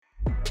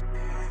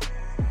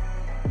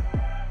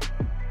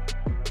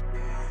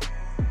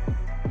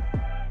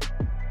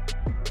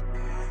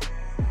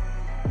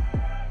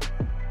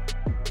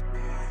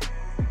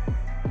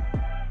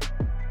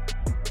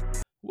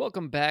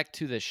Welcome back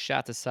to the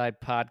Shot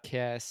Aside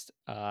podcast.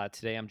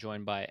 Today I'm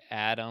joined by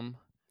Adam.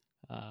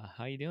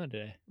 How you doing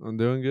today? I'm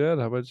doing good.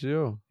 How about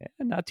you? Yeah,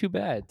 not too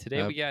bad.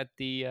 Today Uh, we got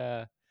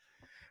the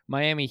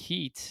Miami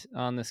Heat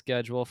on the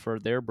schedule for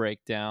their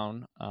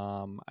breakdown.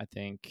 I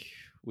think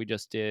we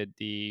just did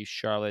the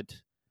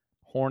Charlotte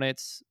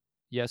Hornets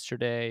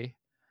yesterday,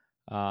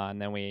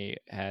 and then we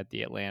had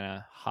the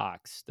Atlanta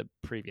Hawks the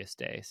previous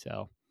day.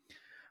 So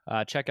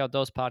check out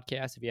those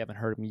podcasts if you haven't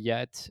heard them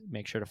yet.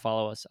 Make sure to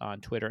follow us on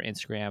Twitter,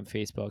 Instagram,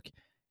 Facebook,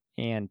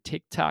 and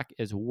TikTok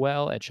as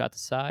well at Shot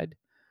Aside.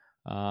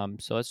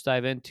 So let's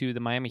dive into the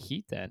Miami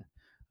Heat then.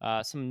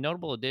 Some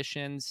notable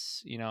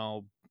additions,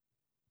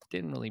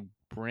 didn't really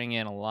bring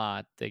in a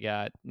lot. They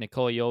got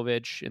Nikola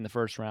Jovic in the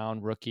first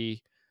round,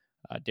 rookie.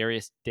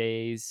 Darius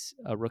Days,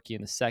 a rookie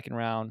in the second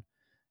round,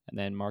 and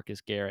then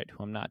Marcus Garrett,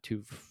 who I'm not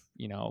too,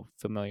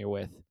 familiar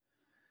with.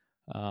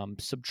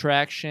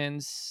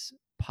 Subtractions,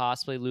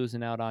 possibly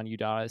losing out on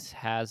Udonis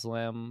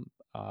Haslam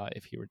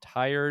if he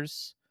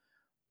retires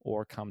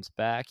or comes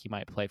back. He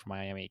might play for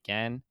Miami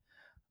again.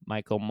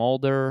 Michael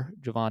Mulder,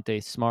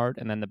 Javante Smart,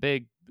 and then the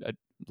big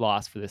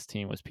loss for this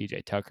team was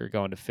PJ Tucker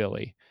going to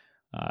Philly.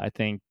 I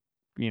think,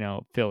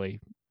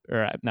 Philly,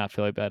 or not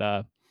Philly,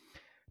 but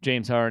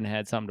James Harden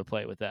had something to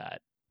play with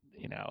that,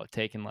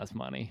 taking less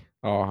money.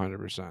 oh,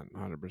 100%.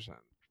 100%.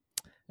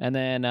 And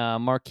then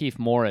Markeith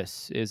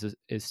Morris is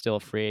still a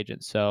free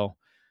agent, so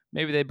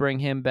maybe they bring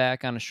him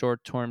back on a short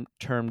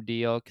term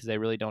deal because they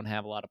really don't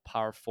have a lot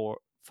of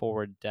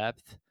forward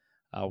depth.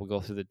 We'll go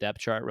through the depth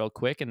chart real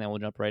quick, and then we'll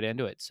jump right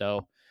into it.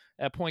 So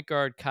at point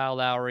guard, Kyle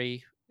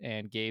Lowry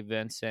and Gabe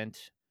Vincent.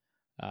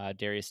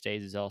 Darius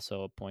Days is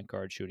also a point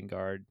guard, shooting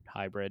guard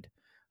hybrid.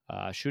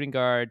 Shooting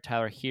guard,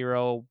 Tyler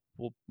Hero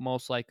will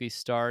most likely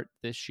start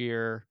this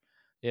year.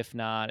 If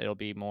not, it'll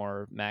be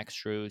more Max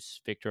Strus,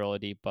 Victor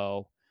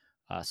Oladipo.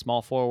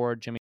 Small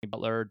forward, Jimmy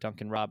Butler,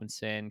 Duncan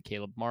Robinson,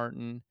 Caleb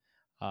Martin.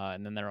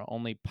 And then their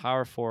only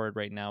power forward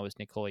right now is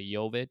Nikola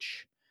Jovic.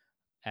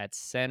 At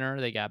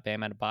center, they got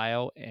Bam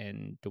Adebayo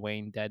and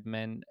Dwayne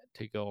Dedman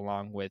to go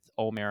along with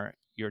Omer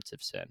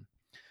Yurtseven.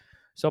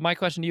 So my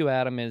question to you,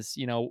 Adam, is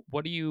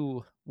what do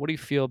you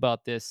feel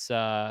about this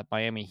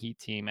Miami Heat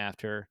team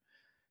after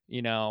a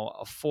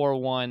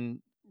 4-1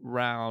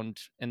 round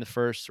in the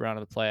first round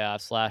of the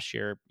playoffs last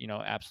year,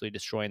 absolutely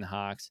destroying the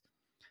Hawks,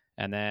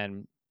 and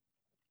then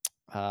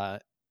uh,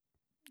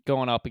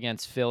 going up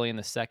against Philly in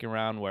the second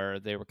round where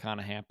they were kind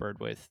of hampered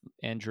with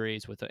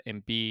injuries with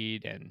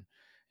Embiid and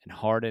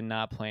Harden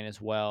not playing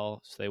as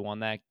well, so they won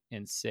that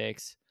in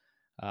six,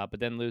 but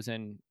then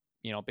losing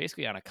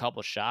basically on a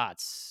couple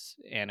shots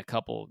and a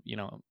couple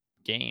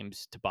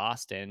games to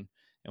Boston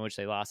in which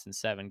they lost in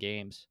 7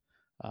 games.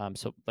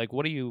 So like,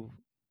 what are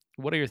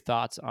your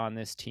thoughts on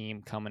this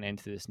team coming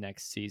into this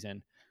next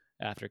season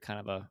after kind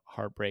of a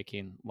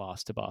heartbreaking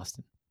loss to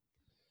Boston?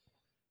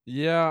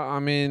 Yeah, I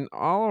mean,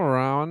 all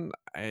around,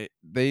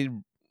 they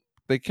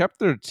kept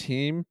their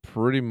team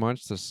pretty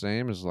much the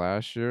same as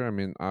last year. I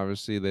mean,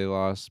 obviously they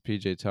lost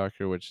PJ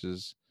Tucker, which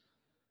is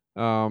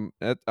I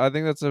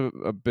think that's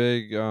a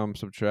big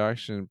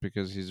subtraction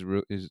because he's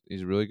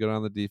really good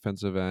on the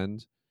defensive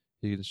end.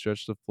 He can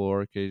stretch the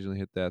floor, occasionally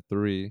hit that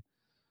three.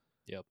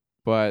 Yep.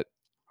 But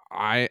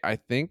I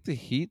think the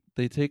Heat,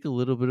 they take a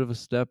little bit of a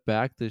step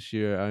back this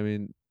year. I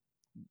mean,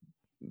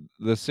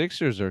 the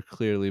Sixers are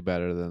clearly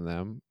better than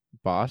them.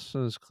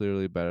 Boston is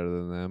clearly better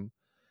than them,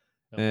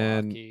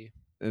 and Milwaukee.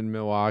 in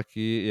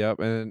Milwaukee, yep,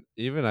 and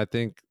even I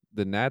think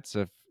the Nets,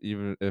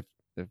 if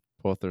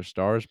both their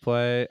stars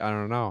play, I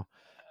don't know,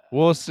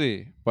 we'll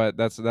see. But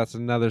that's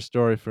another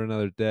story for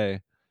another day.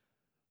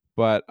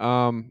 But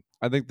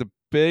I think the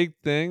big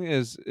thing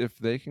is if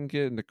they can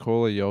get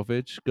Nikola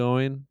Jovic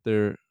going,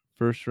 their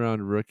first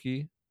round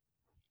rookie.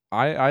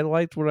 I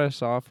liked what I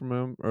saw from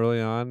him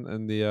early on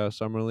in the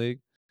summer league.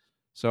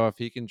 So if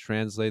he can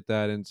translate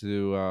that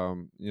into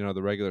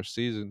the regular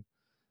season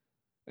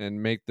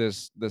and make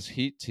this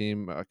Heat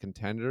team a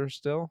contender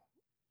still,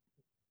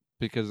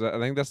 because I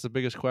think that's the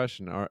biggest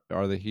question: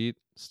 are the Heat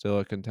still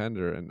a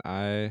contender? And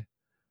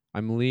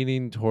I'm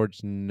leaning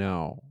towards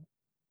no.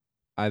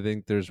 I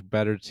think there's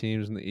better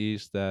teams in the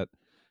East that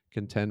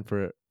contend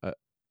for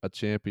a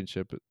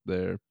championship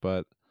there,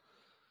 but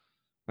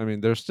I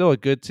mean they're still a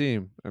good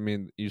team. I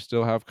mean you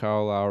still have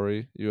Kyle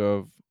Lowry, you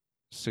have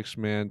six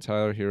man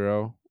Tyler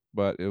Hero,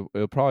 but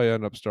it'll probably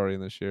end up starting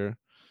this year.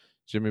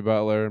 Jimmy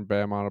Butler and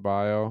Bam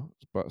Adebayo.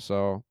 But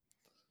so,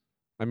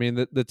 I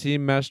mean, the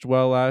team meshed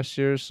well last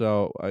year,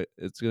 so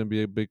it's going to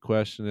be a big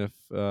question if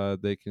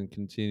they can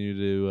continue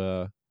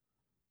to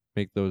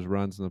make those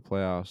runs in the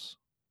playoffs.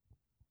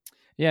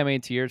 Yeah, I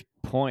mean, to your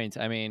point,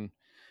 I mean,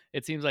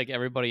 it seems like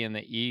everybody in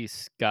the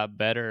East got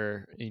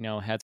better,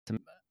 had some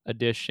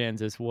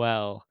additions as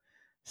well.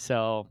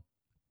 So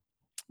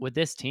with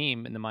this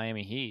team in the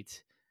Miami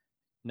Heat,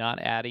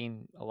 not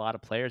adding a lot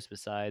of players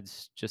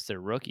besides just their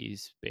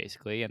rookies,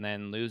 basically, and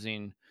then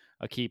losing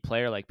a key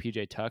player like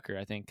PJ Tucker,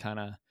 I think kind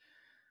of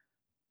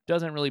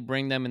doesn't really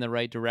bring them in the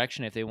right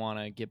direction if they want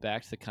to get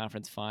back to the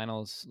conference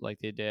finals like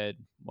they did,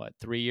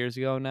 3 years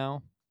ago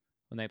now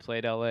when they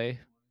played LA.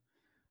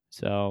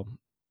 So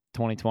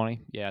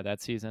 2020, yeah,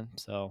 that season.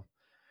 So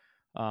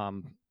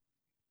um,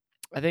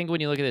 I think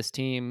when you look at this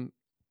team,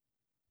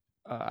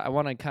 I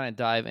want to kind of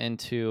dive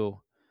into,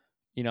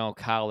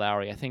 Kyle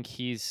Lowry. I think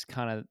he's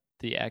kind of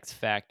the X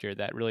factor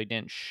that really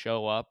didn't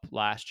show up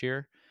last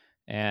year.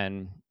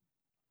 And,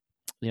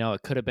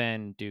 it could have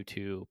been due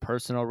to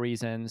personal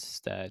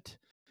reasons that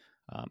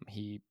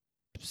he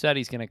said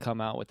he's going to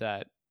come out with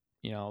that,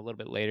 a little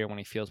bit later when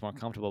he feels more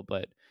comfortable.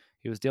 But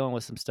he was dealing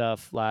with some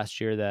stuff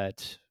last year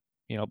that,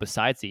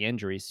 besides the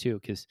injuries too,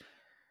 because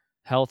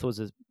health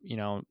was,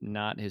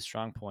 not his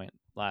strong point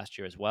last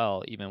year as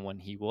well, even when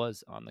he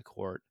was on the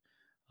court.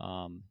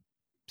 Um,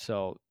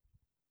 so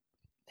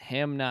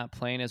him not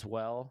playing as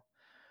well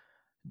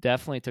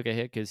definitely took a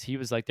hit because he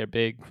was like their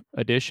big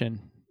addition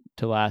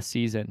to last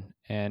season,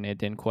 and it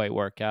didn't quite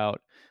work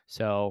out.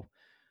 So,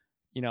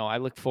 I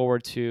look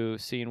forward to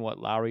seeing what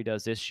Lowry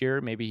does this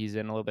year. Maybe he's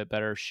in a little bit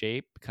better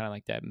shape, kind of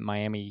like that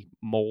Miami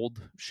mold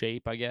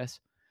shape, I guess.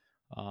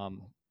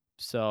 Um,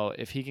 so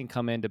if he can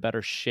come into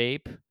better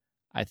shape,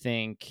 I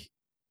think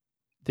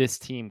this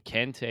team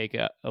can take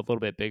a little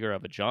bit bigger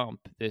of a jump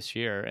this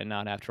year and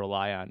not have to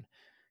rely on,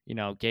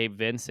 Gabe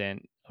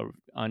Vincent, a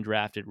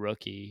undrafted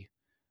rookie,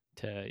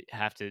 to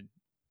have to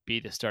be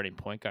the starting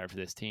point guard for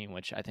this team,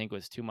 which I think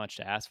was too much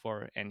to ask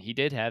for. And he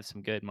did have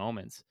some good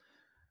moments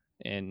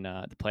in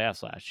the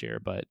playoffs last year,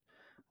 but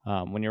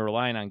when you're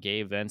relying on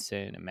Gabe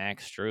Vincent and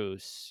Max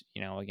Strus,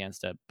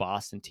 against a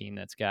Boston team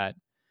that's got,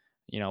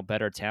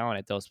 better talent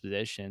at those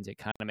positions, it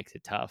kind of makes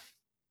it tough.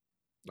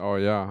 Oh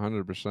yeah,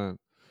 100%.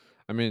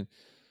 I mean,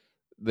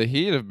 the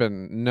Heat have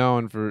been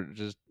known for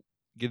just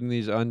getting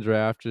these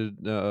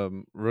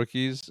undrafted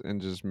rookies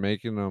and just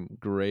making them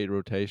great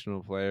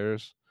rotational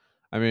players.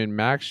 I mean,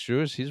 Max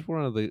Strus, he's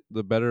one of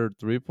the better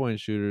 3-point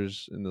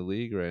shooters in the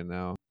league right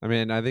now. I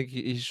mean, I think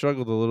he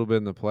struggled a little bit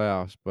in the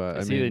playoffs, but I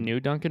Is he the mean, new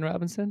Duncan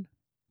Robinson?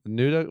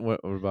 What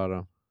about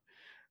him?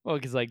 Well,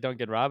 because like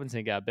Duncan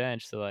Robinson got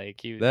benched, so like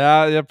he was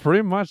Yeah, yeah,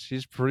 pretty much.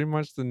 He's pretty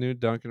much the new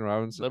Duncan a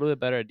Robinson. little bit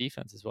better at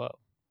defense as well.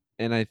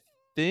 And I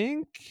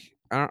think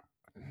I don't,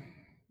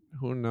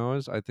 who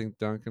knows? I think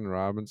Duncan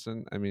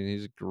Robinson, I mean,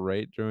 he's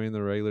great during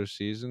the regular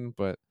season,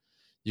 but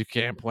you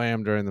can't play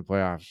him during the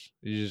playoffs.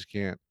 You just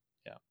can't.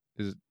 Yeah.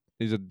 He's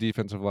he's a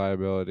defensive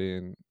liability,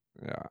 and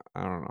yeah,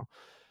 I don't know.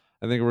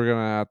 I think we're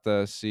gonna have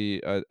to see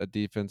a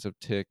defensive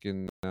tick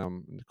in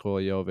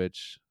Nikola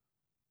Jovic.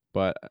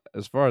 But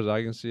as far as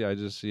I can see, I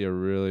just see a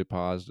really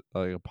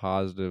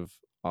positive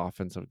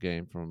offensive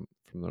game from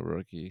the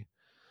rookie.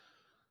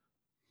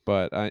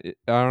 But I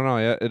don't know.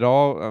 Yeah, it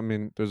all. I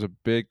mean, there's a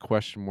big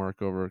question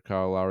mark over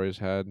Kyle Lowry's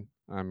head.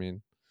 I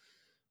mean,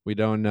 we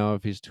don't know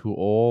if he's too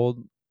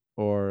old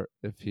or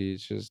if he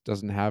just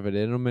doesn't have it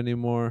in him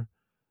anymore.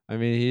 I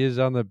mean, he is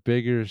on the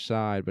bigger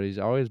side, but he's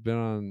always been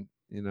on,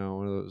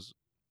 one of those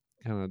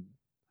kind of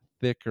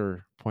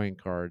thicker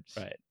point guards.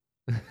 Right.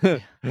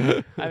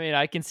 Yeah. I mean,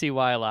 I can see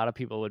why a lot of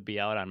people would be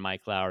out on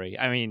Mike Lowry.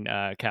 I mean,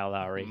 Kyle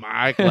Lowry.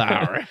 Mike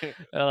Lowry.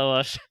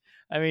 LOL.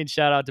 I mean,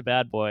 shout out to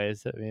Bad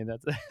Boys. I mean,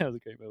 that was a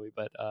great movie.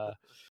 But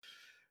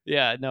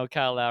yeah, no,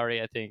 Kyle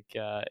Lowry. I think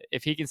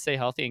if he can stay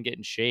healthy and get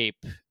in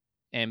shape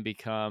and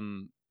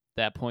become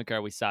that point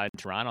guard we saw in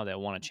Toronto that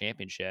won a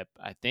championship,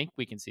 I think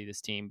we can see this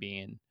team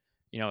being,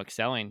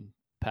 excelling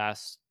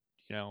past,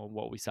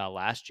 what we saw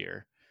last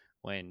year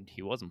when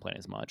he wasn't playing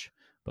as much.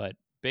 But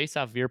based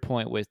off of your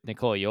point with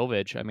Nikola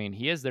Jovic, I mean,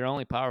 he is their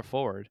only power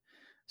forward,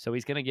 so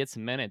he's going to get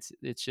some minutes.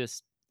 It's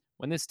just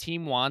when this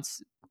team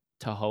wants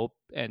to hope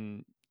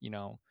and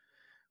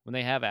when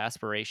they have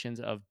aspirations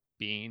of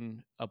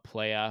being a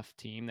playoff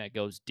team that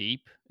goes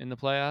deep in the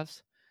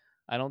playoffs,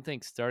 I don't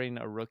think starting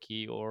a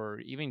rookie or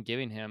even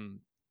giving him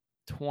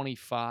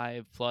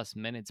 25 plus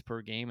minutes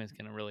per game is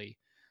going to really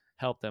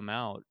help them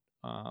out.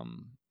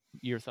 Um,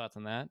 your thoughts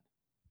on that?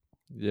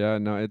 Yeah,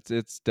 no,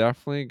 it's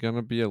definitely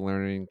gonna be a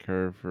learning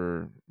curve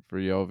for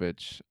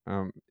Jovic.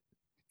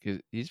 'Cause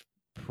he's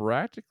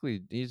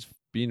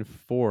being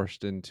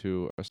forced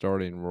into a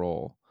starting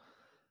role.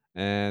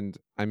 And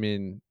I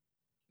mean,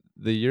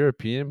 the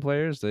European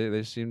players,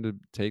 they seem to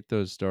take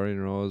those starting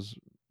roles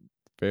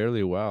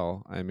fairly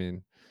well. I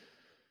mean,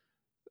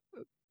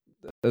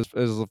 as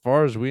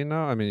far as we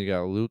know, I mean, you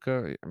got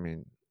Luca. I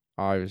mean,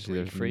 obviously,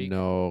 Greek there's freak,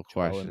 no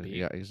Joel question. Embiid.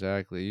 Yeah,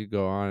 exactly. You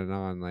go on and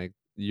on. Like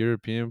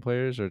European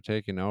players are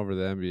taking over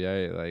the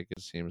NBA. Like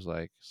it seems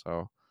like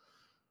so.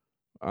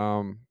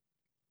 Um,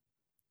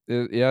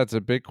 yeah, it's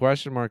a big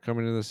question mark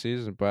coming into the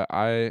season, but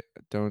I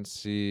don't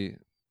see.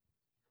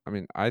 I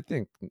mean, I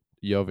think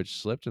Jovic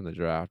slipped in the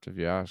draft, if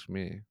you ask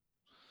me.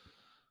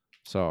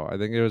 So I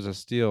think it was a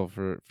steal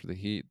for the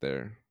Heat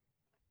there.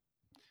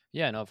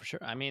 Yeah, no, for sure.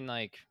 I mean,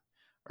 like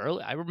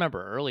early, I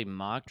remember early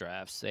mock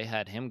drafts, they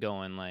had him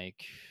going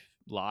like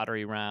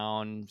lottery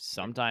round, Like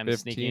sometimes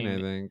 15, I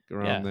sneaking. think,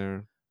 around Yeah,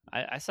 there.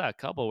 I saw a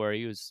couple where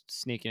he was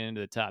sneaking into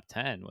the top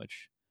 10,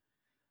 which,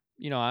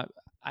 you know, I,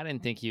 I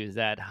didn't think he was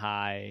that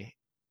high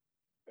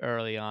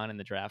early on in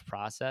the draft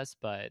process,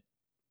 but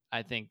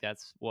I think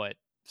that's what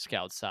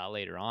scouts saw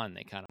later on.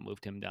 They kind of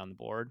moved him down the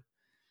board.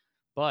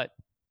 But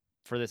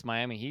for this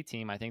Miami Heat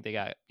team, I think they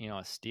got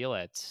a steal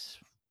at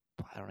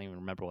I don't even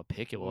remember what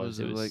pick it What was was.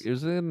 it It like? was It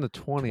was in the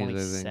 20s, I think.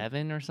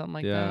 27 or something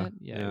like Yeah, that.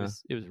 Yeah, it yeah.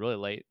 was it was really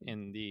late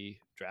in the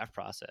draft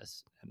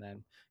process. And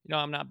then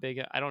I'm not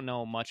big. I don't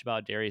know much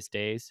about Darius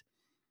Days.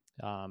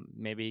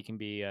 Maybe he can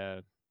be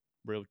a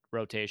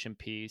rotation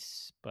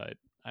piece, but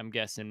I'm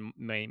guessing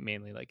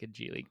mainly like a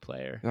G League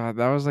player.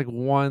 That was like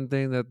one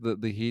thing that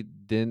the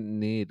Heat didn't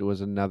need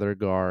was another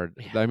guard.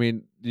 Yeah. I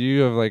mean,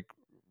 you have like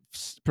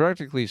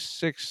practically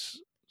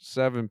 6,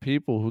 7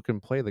 people who can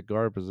play the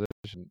guard position.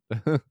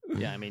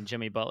 Yeah, I mean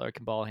Jimmy Butler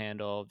can ball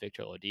handle,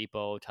 Victor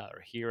Oladipo,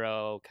 Tyler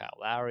Hero, Kyle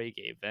Lowry,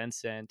 Gabe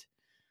Vincent.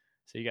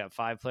 So you got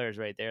 5 players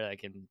right there that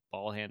can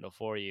ball handle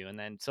for you, and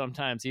then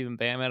sometimes even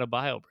Bam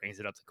Adebayo brings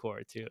it up the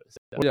court too. So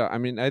Well, yeah, I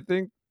mean, I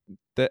think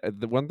that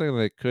the one thing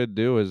they could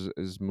do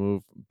is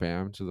move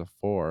Bam to the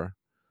 4.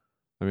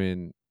 I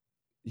mean,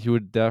 he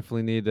would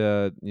definitely need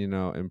to,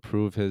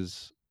 improve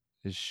his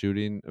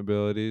shooting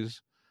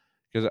abilities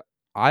because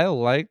I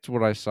liked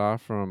what I saw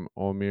from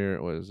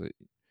Omir. Was it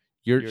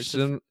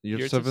Yurtseven,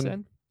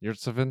 Yurtseven?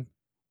 Yurtseven.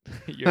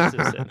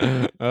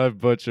 I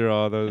butcher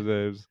all those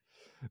names.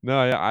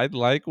 No, yeah, I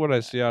like what I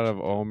Yeah, see no out of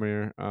shit, though.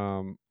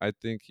 Omir. I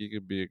think he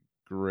could be a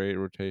great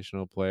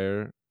rotational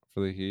player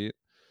for the Heat.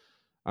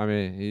 I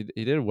mean,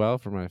 he did well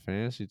for my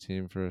fantasy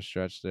team for a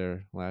stretch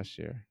there last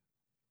year.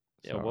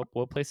 Yeah, So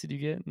what place did you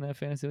get in that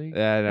fantasy league?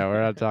 yeah, no,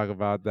 we're not talking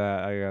about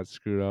that. I got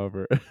screwed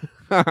over.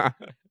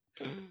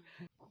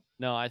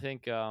 No, I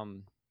think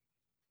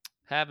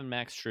having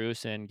Max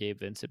Strus and Gabe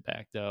Vincent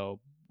back though,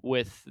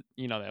 with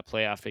that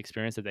playoff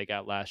experience that they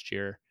got last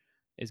year,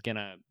 is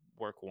gonna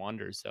work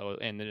wonders. So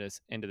into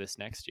this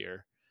next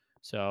year,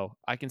 so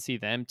I can see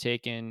them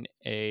taking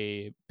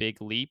a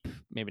big leap.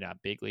 Maybe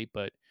not big leap,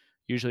 but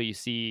usually you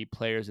see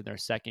players in their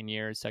second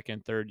year,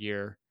 second, third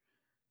year,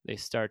 they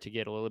start to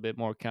get a little bit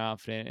more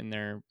confident in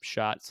their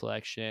shot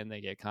selection. They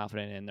get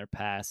confident in their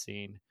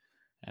passing,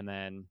 and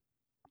then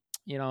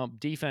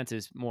defense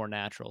is more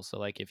natural. So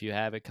like if you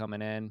have it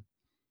coming in,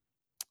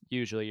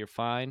 usually you're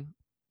fine,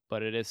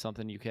 but it is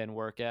something you can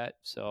work at.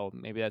 So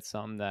maybe that's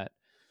something that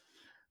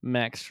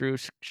Max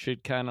Strus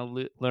should kind of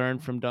learn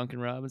from Duncan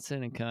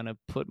Robinson and kind of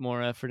put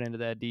more effort into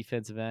that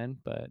defensive end.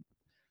 But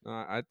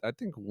I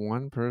think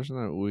one person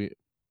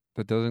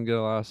that doesn't get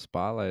a lot of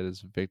spotlight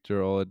is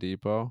Victor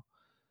Oladipo.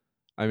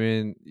 I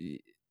mean,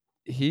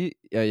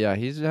 yeah,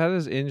 he's had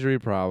his injury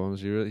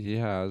problems. He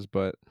has,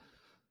 but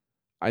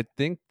I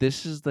think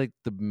this is like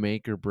the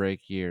make or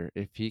break year.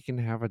 If he can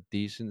have a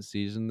decent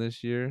season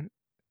this year,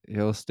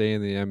 he'll stay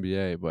in the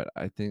NBA. But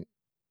I think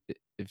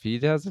if he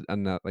does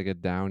like a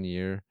down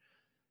year,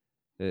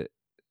 it,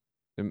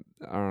 I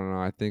don't know.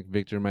 I think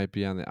Victor might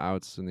be on the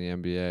outs in the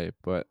NBA.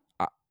 But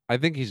I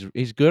think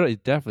he's good. He's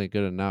definitely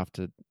good enough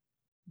to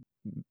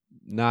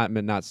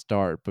not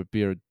start, but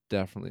be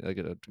definitely like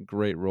a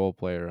great role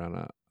player on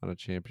a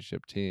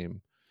championship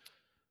team.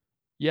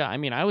 yeah, I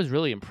mean, I was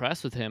really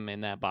impressed with him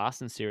in that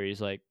Boston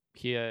series. Like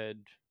he had,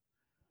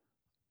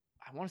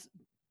 I want to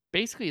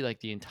basically like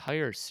the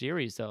entire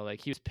series though.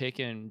 Like he was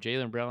picking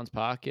Jaylen Brown's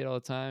pocket all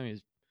the time. He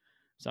was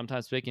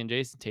sometimes picking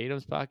Jason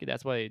Tatum's pocket.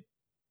 That's why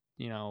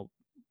you know,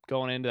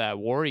 going into that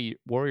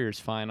Warriors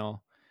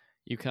final,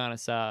 you kind of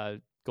saw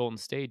Golden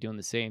State doing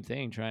the same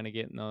thing, trying to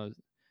get in those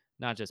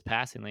not just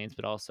passing lanes,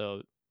 but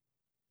also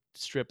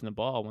stripping the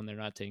ball when they're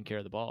not taking care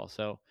of the ball.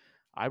 So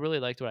I really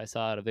liked what I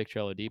saw out of Victor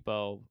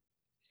Oladipo,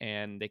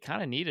 and they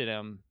kind of needed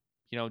him,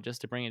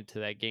 just to bring it to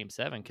that game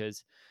 7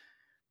 because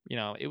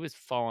it was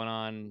falling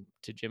on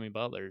to Jimmy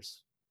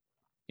Butler's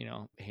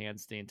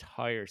hands the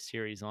entire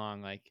series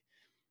long. Like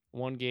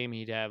one game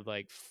he'd have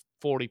like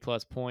 40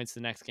 plus points,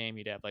 the next game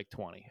he'd have like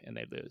 20 and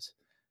they'd lose.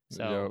 Yep.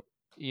 So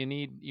you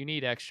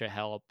need extra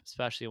help,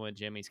 especially when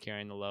Jimmy's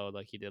carrying the load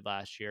like he did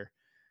last year.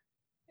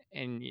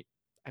 And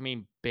I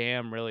mean,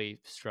 Bam really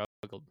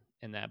struggled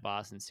in that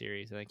Boston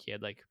series. I think he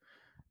had like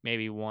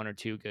maybe 1 or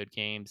 2 good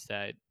games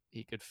that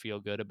he could feel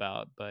good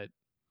about, but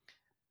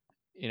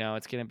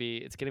it's gonna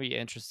be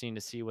interesting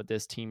to see what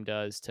this team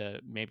does to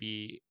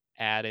maybe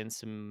add in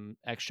some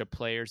extra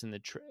players in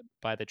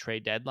by the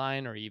trade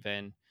deadline or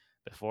even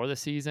before the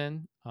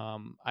season.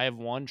 I have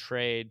one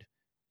trade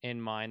in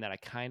mind that I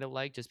kind of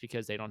like just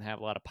because they don't have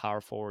a lot of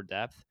power forward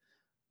depth.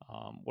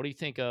 What do you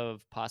think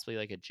of possibly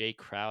like a Jay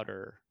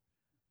Crowder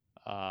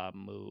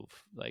move,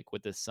 like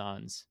with the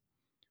Suns?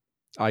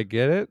 I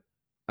get it.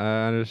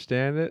 I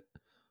understand it,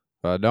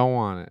 but I don't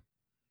want it.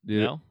 You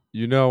No,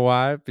 you know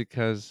why?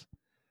 Because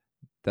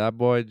that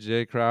boy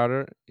Jay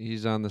Crowder,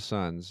 he's on the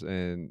Suns,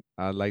 and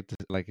I'd like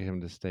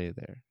him to stay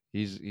there.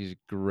 He's a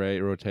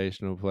great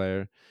rotational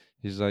player.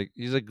 He's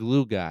a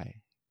glue guy.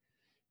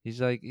 He's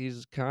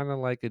kind of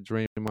like a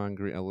Draymond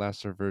Green, a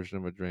lesser version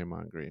of a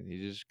Draymond Green.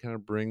 He just kind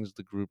of brings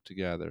the group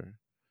together.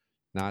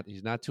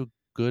 He's not too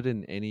good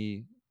in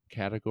any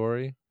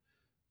category,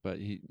 but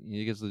he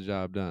gets the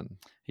job done.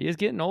 he is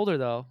getting older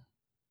though,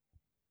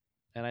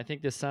 and I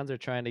think the Suns are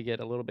trying to get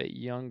a little bit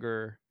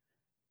younger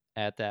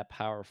at that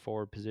power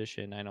forward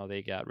position. I know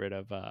they got rid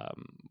of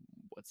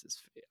what's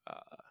his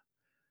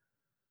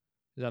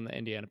he's on the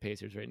Indiana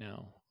Pacers right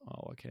now.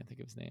 Oh, I can't think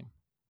of his name.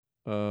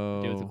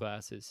 Dude with the Oh,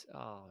 glasses.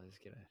 Oh, I was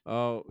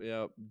gonna.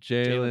 yeah,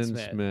 Jalen Jalen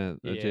Smith. Smith.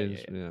 Yeah, Jaden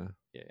yeah, Smith. Yeah.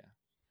 yeah, yeah.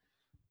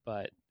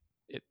 But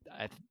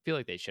I feel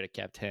like they should have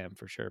kept him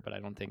for sure. But I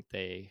don't think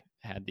they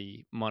had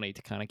the money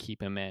to kind of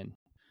keep him in.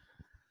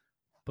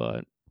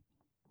 But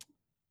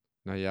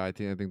No, yeah, I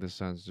think the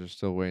Suns are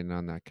still waiting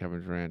on that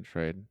Kevin Durant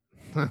trade.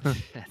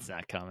 that's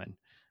not coming.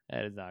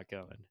 That is not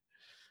coming.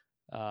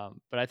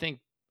 But I think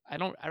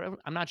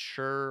I'm not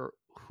sure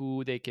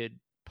who they could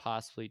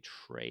possibly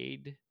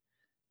trade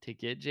to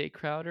get Jay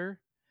Crowder.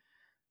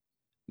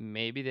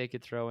 Maybe they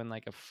could throw in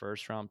like a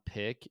first round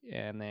pick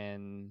and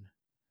then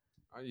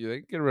Yeah, they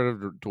can get rid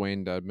of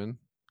Dwayne Dedman.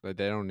 Like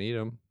they don't need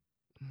him.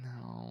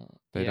 no,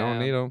 They don't yeah,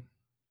 need him.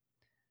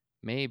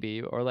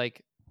 maybe or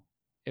like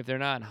if they're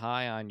not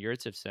high on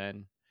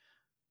Yurtsevsen,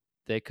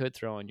 they could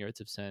throw in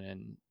Yurtsevsen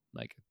and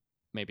like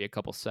maybe a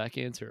couple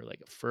seconds or like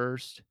a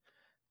first,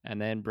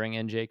 and then bring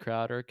in Jay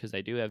Crowder because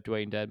they do have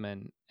Dwayne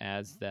Dedman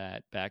as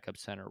that backup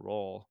center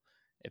role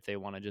if they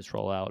want to just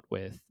roll out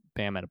with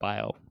Bam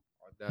Adebayo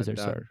as That their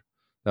that starter.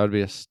 that would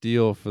be a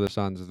steal for the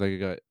Suns if they could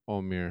get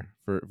Omir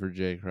for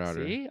Jay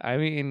Crowder. See, I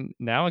mean,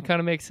 now it kind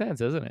of makes sense,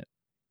 doesn't it?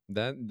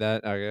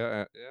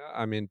 Yeah,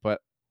 I mean,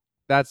 but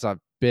that's a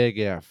big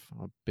if.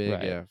 A big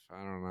Right. if.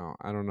 I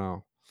don't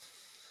know.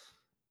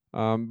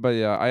 But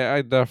yeah,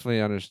 I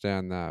definitely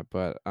understand that.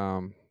 But I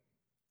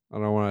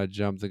don't want to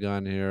jump the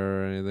gun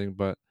here or anything.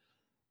 But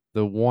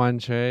the one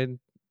trade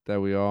that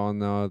we all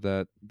know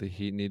that the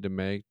Heat need to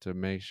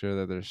make sure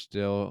that they're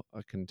still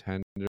a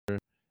contender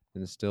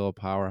and still a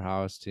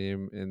powerhouse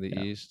team in the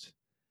Yeah. East.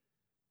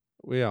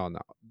 We all know.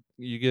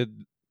 You get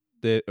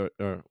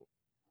or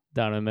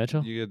Donovan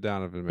Mitchell. you get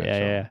Donovan Yeah, yeah,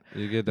 Mitchell.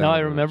 yeah. You get No, I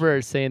Donovan Mitchell.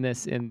 remember saying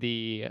this in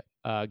the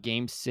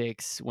game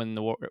 6 when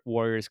the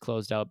Warriors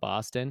closed out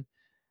Boston.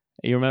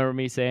 You remember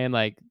me saying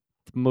like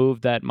the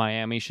move that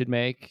Miami should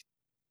make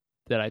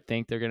that I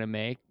think they're going to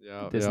make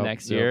Yeah, this yep,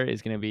 next yep. year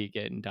is going to be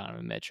getting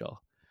Donovan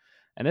Mitchell.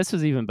 And this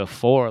was even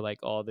before like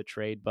all the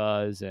trade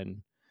buzz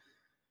and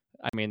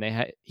I mean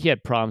he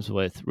had problems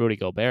with Rudy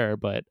Gobert,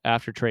 but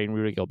after trading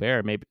Rudy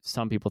Gobert, maybe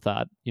some people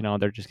thought,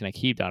 they're just going to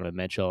keep Donovan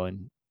Mitchell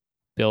and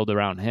build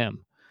around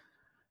him.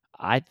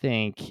 I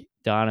think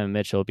Donovan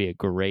Mitchell would be a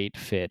great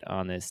fit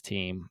on this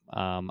team.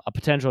 A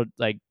potential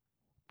like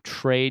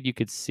trade you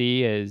could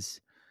see is,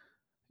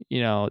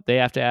 they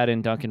have to add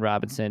in Duncan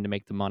Robinson to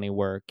make the money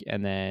work,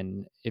 and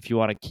then if you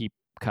want to keep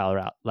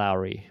Kyle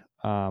Lowry,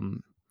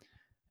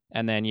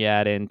 and then you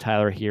add in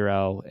Tyler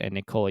Hero and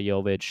Nikola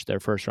Jovic, their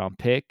first round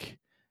pick,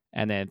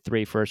 and then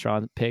 3 first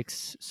round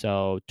picks.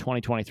 So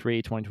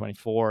 2023,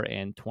 2024,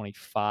 and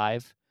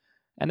 25.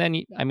 And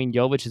then, I mean,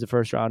 Jovic is a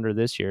first rounder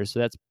this year. So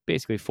that's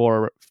basically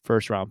 4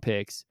 first round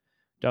picks,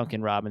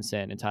 Duncan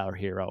Robinson and Tyler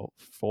Hero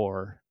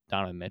for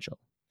Donovan Mitchell.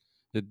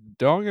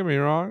 Don't get me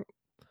wrong.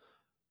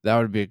 That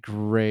would be a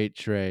great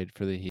trade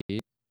for the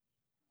Heat,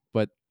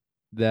 but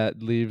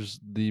that leaves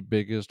the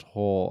biggest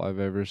hole I've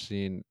ever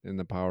seen in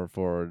the power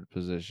forward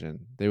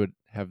position. They would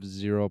have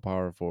 0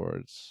 power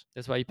forwards.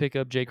 That's why you pick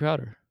up Jay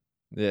Crowder.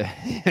 Yeah,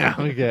 yeah,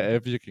 okay,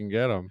 if you can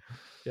get them.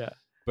 Yeah.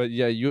 But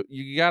yeah, you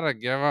gotta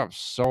give up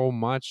so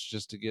much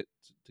just to get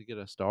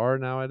a star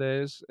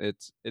nowadays. It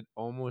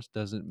almost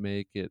doesn't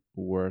make it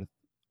worth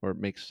or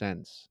make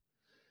sense.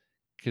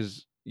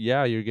 Because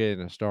yeah, you're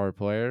getting a star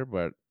player,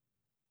 but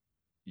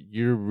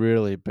you're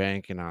really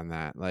banking on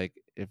that. Like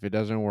if it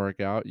doesn't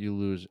work out, you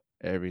lose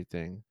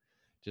everything.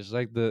 Just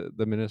like the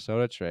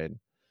Minnesota trade.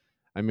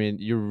 I mean,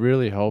 you're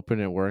really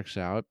hoping it works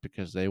out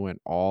because they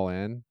went all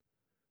in.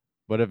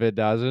 But if it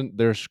doesn't,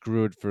 they're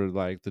screwed for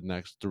like the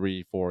next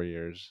 3-4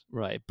 years.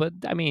 Right. But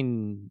I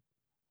mean,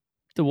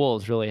 the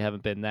Wolves really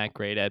haven't been that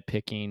great at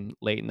picking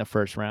late in the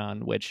first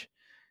round, which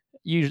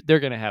they're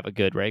going to have a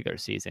good regular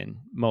season,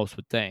 most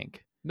would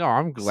think. No,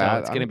 I'm So glad.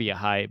 it's going to be a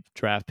high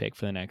draft pick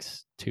for the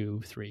next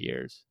 2-3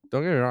 years.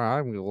 Don't get me wrong.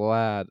 I'm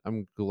glad.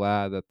 I'm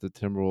glad that the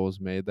Timberwolves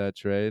made that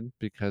trade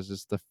because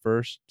it's the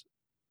first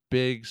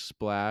big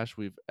splash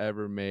we've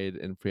ever made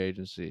in free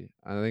agency.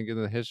 I think in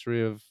the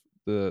history of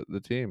the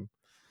team.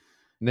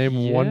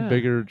 Name one Yeah.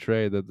 bigger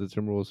trade that the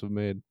Timberwolves have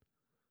made.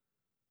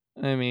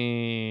 I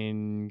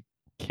mean,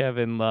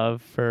 Kevin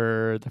Love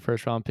for the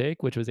first round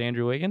pick, which was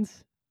Andrew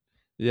Wiggins.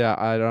 Yeah,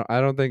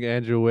 I don't think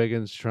Andrew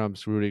Wiggins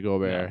trumps Rudy No,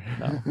 Gobert.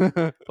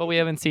 no. But we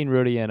haven't seen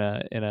Rudy in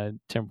a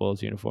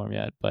Timberwolves uniform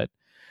yet. But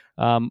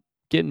um,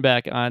 getting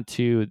back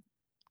onto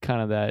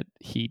kind of that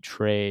Heat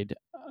trade,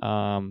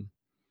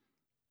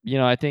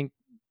 I think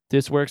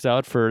this works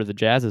out for the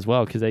Jazz as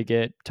well because they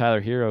get Tyler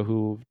Hero,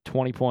 who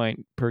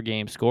 20-point per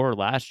game scorer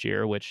last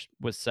year, which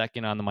was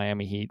second on the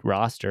Miami Heat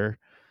roster.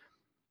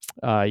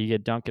 You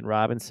get Duncan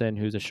Robinson,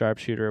 who's a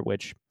sharpshooter,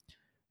 which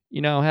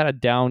had a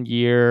down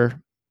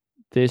year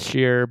this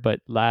year, but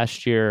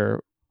last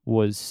year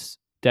was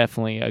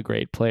definitely a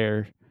great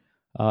player.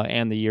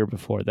 And the year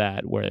before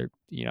that, where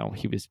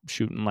he was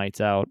shooting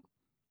lights out.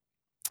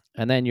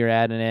 And then you're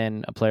adding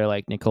in a player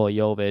like Nikola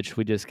Jovic.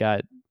 We just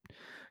got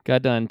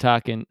done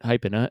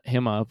hyping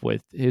him up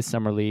with his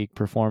summer league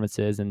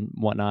performances and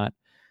whatnot.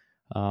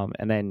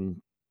 And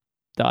then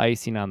the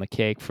icing on the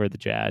cake for the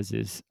Jazz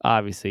is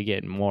obviously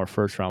getting more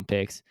first round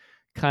picks,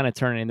 kind of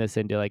turning this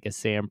into like a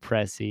Sam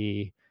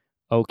Presti,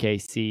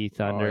 OKC Oh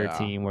Thunder yeah.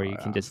 team where Oh you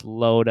can yeah. just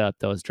load up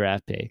those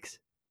draft picks.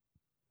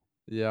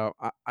 Yeah.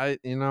 I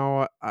you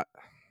know what?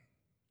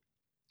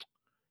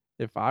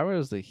 If I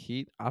was the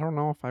Heat, I don't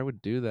know if I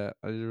would do that.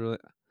 I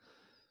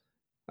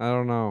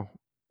don't know.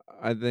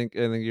 I think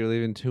you're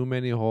leaving too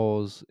many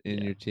holes in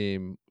Yeah. your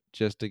team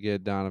just to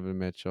get Donovan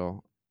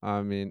Mitchell.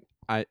 I mean,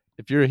 I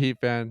if you're a Heat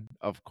fan,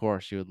 of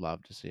course you would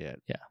love to see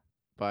it. Yeah.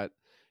 But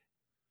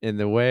in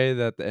the way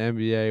that the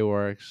NBA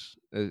works,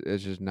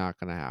 it's just not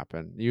gonna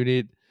happen. You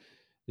need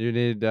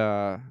it's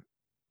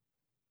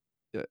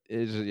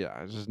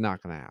just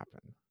not gonna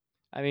happen.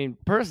 I mean,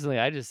 personally,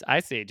 I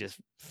say just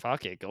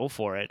fuck it, go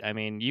for it. I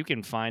mean, you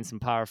can find some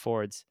power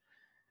forwards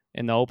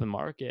in the open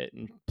market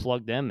and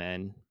plug them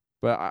in.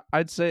 But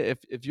I'd say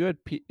if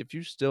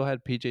you still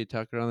had PJ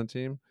Tucker on the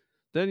team,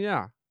 then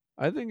yeah,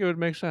 I think it would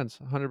make sense,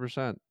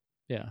 100%.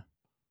 Yeah.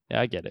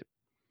 Yeah, I get it.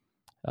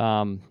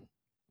 Um,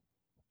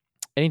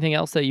 anything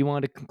else that you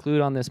wanted to conclude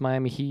on this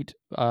Miami Heat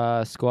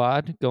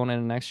squad going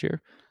into next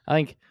year? I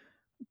think.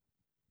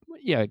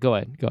 Yeah, go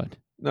ahead. Go ahead.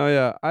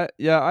 No,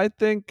 I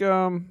think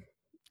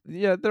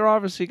yeah, they're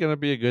obviously gonna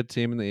be a good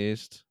team in the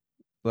East.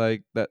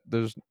 Like that,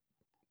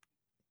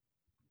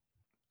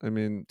 I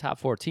mean, Top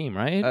four team,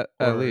 right? at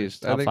Or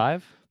least I top think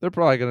five? they're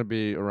probably gonna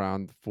be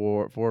around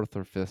fourth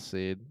or fifth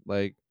seed.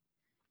 Like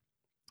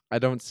I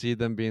don't see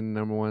them being the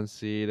number one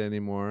seed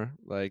anymore.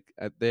 Like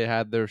they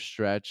had their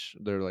stretch,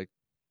 their like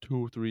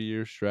 2 3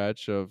 year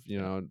stretch of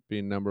Yeah.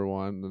 being number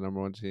one, the number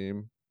one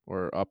team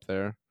or up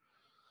there.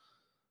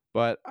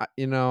 But I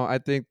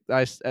think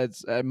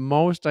at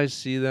most I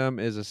see them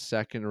as a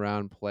second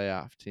round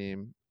playoff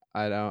team.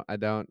 I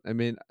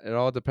mean, it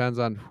all depends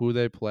on who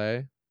they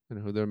play and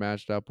who they're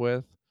matched up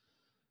with,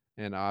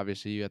 and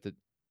obviously you have to,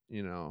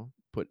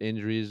 put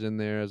injuries in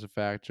there as a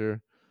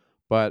factor.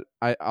 But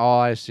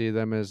I see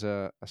them as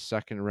a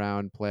second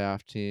round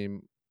playoff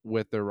team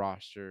with their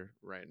roster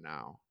right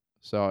now.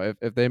 So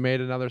if they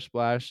made another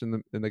splash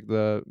in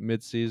the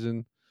mid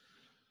season,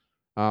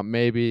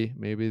 maybe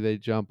they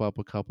jump up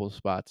a couple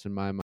spots in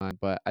my mind,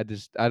 but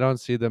I don't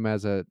see them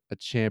as a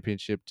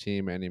championship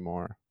team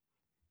anymore.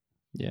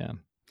 Yeah.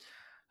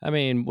 I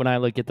mean, when I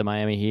look at the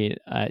Miami Heat,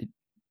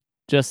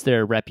 just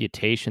their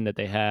reputation that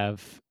they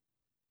have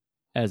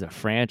as a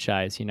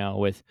franchise,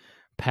 with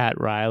Pat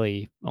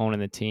Riley owning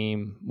the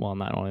team. Well,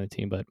 not owning the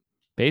team, but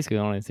basically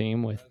owning the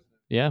team with,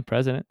 yeah,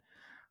 president.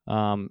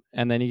 And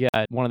then you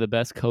got one of the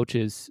best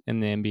coaches in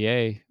the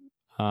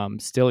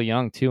NBA, still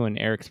young too, and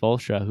Eric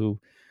Spoelstra, who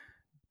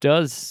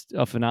does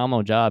a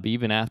phenomenal job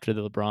even after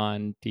the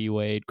LeBron, D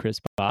Wade, Chris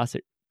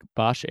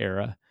Bosh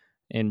era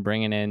in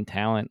bringing in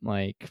talent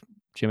like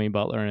Jimmy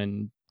Butler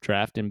and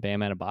drafting Bam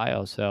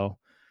Adebayo. So,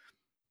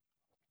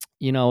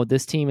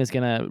 this team is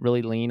going to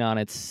really lean on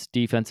its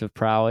defensive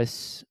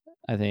prowess.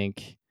 I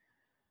think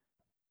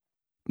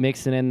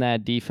mixing in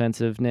that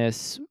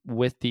defensiveness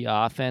with the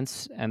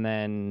offense and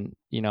then,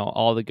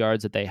 all the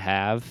guards that they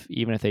have,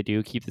 even if they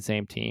do keep the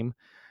same team.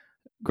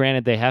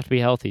 Granted, they have to be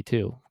healthy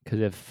too, because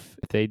if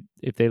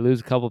they lose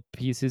a couple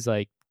pieces,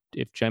 like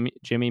if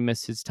Jimmy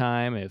misses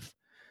time, if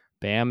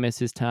Bam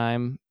misses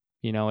time,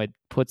 it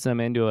puts them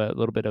into a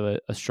little bit of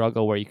a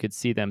struggle where you could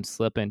see them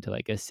slip into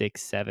like a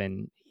 6,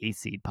 7, 8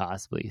 seed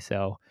possibly.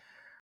 So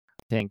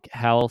I think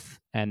health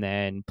and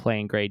then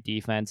playing great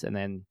defense, and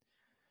then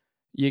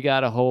you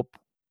gotta hope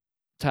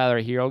Tyler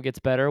Hero gets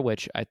better,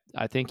 which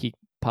I think he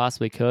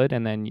possibly could,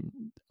 and then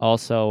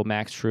also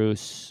Max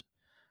Strus,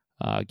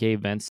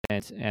 Gabe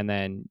Vincent, and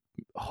then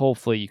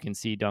hopefully you can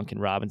see Duncan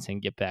Robinson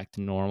get back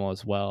to normal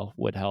as well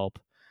would help.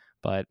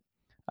 But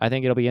I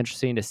think it'll be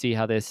interesting to see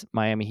how this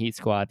Miami Heat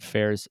squad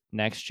fares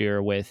next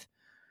year with,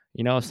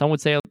 some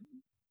would say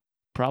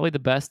probably the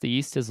best the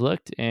East has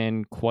looked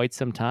in quite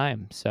some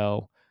time.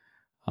 So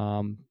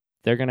um,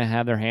 they're going to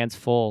have their hands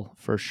full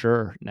for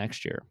sure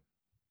next year.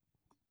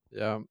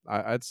 Yeah,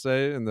 I'd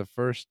say in the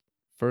first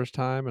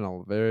time in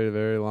a very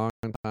very long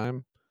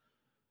time,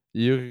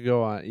 you could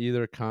go on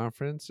either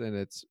conference and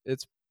it's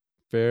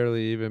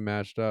fairly even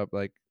matched up.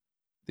 Like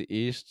the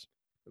East,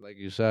 like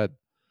you said,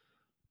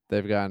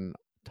 they've gotten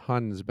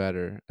tons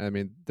better. I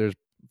mean, there's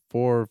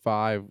 4 or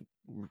 5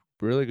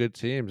 really good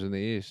teams in the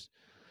East,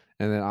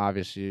 and then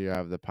obviously you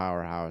have the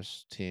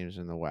powerhouse teams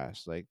in the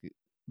West. Like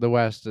the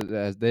West,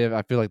 as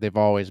I feel like they've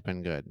always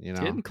been good. It's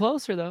getting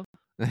closer though.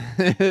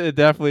 It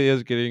definitely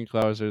is getting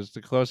closer. It's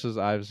the closest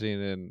I've seen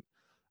in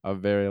a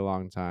very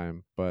long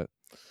time. But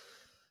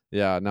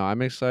yeah, no,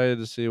 I'm excited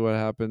to see what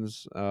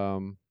happens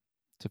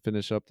to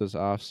finish up this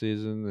off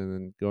season and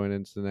then going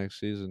into the next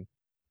season.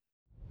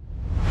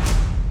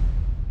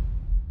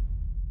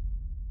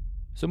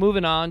 So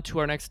moving on to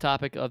our next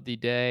topic of the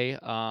day.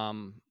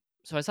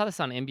 So I saw this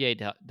on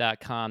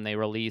NBA.com. They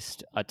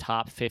released a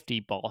top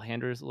 50 ball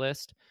handlers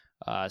list.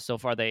 So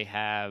far, they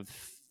have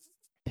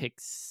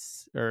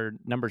picks or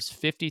numbers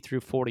 50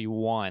 through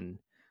 41.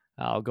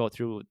 I'll go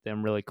through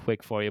them really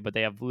quick for you, but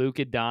they have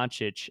Luka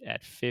Doncic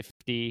at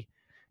 50,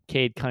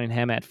 Cade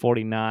Cunningham at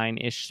 49,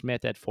 Ish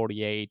Smith at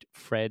 48,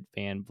 Fred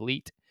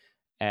VanVleet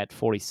at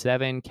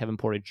 47, Kevin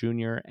Porter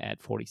Jr.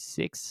 at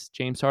 46,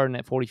 James Harden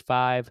at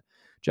 45,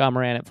 John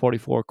Moran at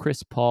 44,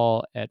 Chris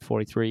Paul at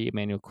 43,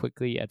 Emmanuel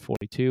Quickley at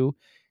 42,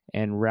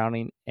 and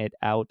rounding it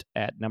out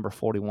at number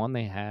 41,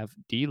 they have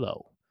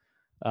D'Lo.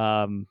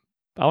 I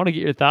want to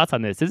get your thoughts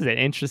on this. This is an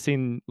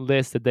interesting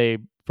list that they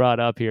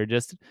brought up here,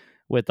 just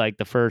with like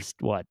the first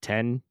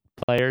 10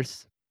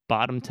 players,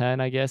 bottom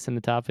 10, I guess, in the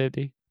top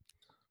 50.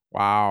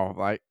 Wow,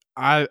 like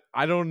I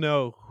don't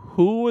know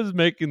who was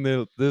making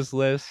this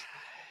list,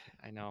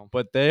 I know.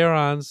 but they are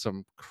on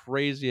some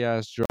crazy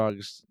ass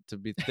drugs to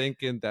be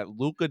thinking that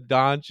Luka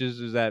Doncic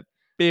is at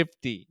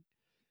 50.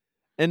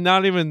 And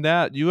not even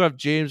that. You have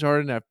James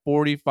Harden at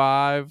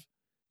 45.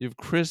 You have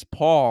Chris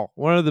Paul,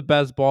 one of the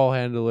best ball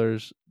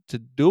handlers to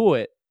do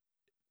it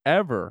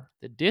ever,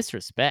 The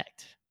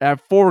disrespect.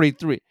 at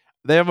 43.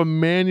 They have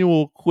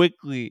Emmanuel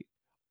Quickly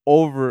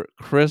over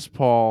Chris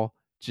Paul,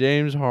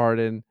 James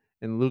Harden,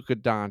 and Luka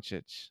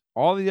Doncic.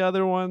 All the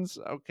other ones,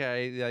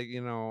 okay, like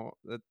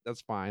that's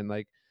fine.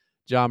 Like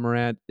John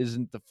Morant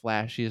isn't the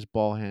flashiest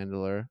ball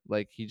handler.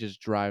 Like he just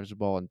drives the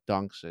ball and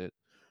dunks it.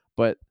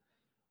 But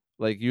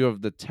like you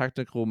have the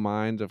technical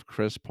mind of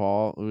Chris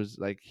Paul, who's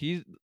like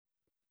he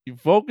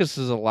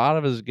focuses a lot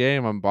of his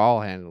game on ball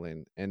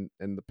handling and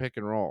the pick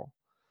and roll.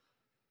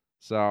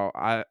 So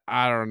I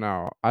don't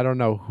know. I don't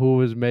know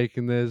who is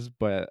making this,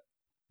 but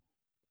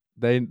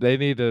they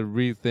need to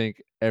rethink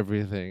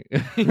everything.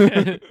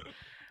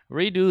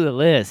 Redo the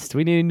list.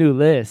 We need a new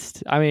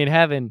list. I mean,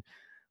 having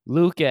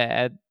Luka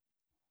at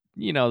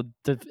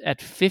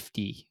at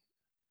 50.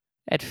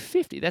 At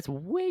 50, that's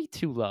way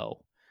too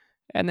low.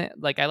 And then,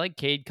 like, I like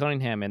Cade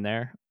Cunningham in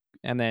there.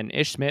 And then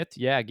Ish Smith,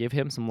 yeah, give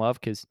him some love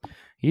because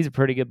he's a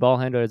pretty good ball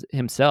handler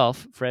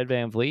himself. Fred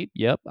VanVleet,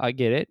 yep, I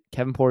get it.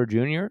 Kevin Porter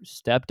Jr.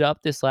 stepped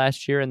up this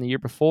last year and the year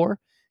before,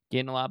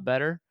 getting a lot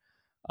better.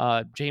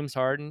 James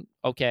Harden,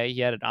 okay,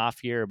 he had an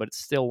off year, but it's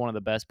still one of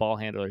the best ball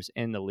handlers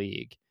in the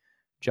league.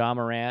 John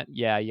Morant,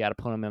 yeah, you got to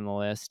put him in the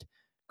list.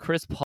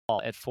 Chris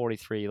Paul at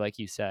 43, like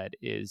you said,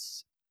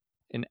 is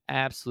an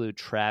absolute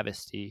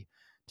travesty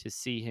to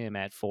see him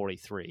at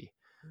 43.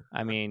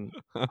 I mean,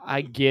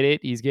 I get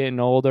it. He's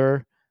getting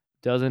older,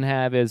 doesn't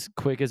have as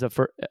quick as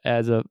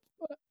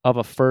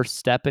a first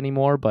step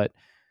anymore. But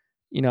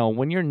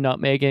when you're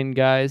nutmegging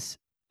guys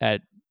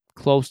at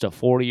close to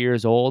 40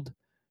 years old,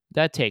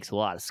 that takes a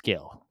lot of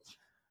skill.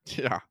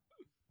 Yeah.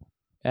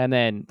 And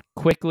then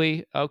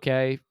quickly,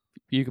 okay,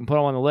 you can put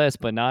them on the list,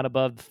 but not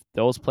above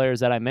those players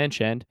that I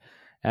mentioned.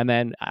 And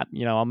then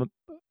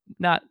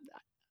not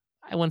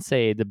I wouldn't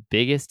say the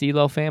biggest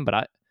D'Lo fan,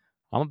 but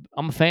I'm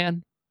a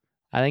fan.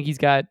 I think he's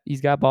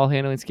got ball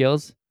handling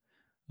skills.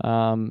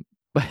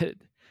 But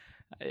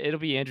it'll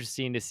be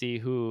interesting to see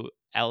who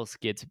else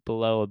gets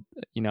below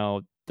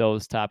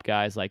those top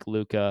guys like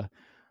Luka,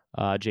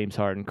 James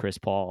Harden, Chris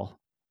Paul.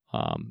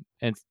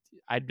 And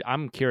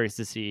I'm curious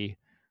to see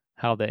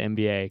how the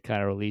NBA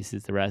kind of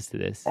releases the rest of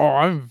this. Oh,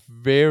 I'm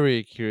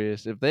very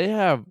curious if they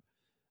have,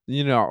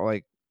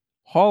 like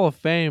Hall of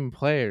Fame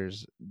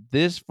players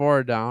this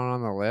far down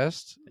on the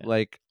list. Yeah.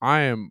 Like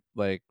I am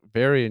like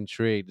very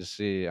intrigued to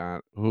see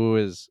who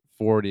is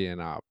 40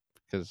 and up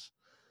because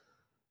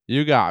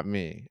you got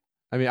me.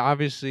 I mean,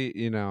 obviously,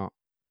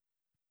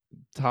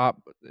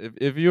 top.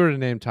 If you were to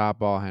name top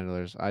ball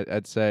handlers,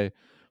 I'd say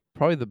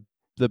probably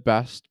the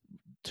best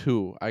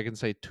two. I can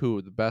say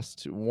two. The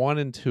best two, 1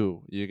 and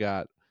 2. You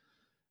got.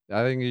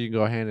 I think you can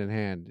go hand in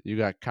hand. You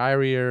got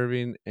Kyrie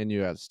Irving and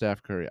you got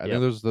Steph Curry. I think Yep.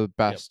 those are the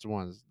best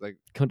ones. Like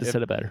Couldn't have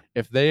said it better.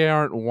 if they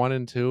aren't 1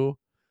 and 2,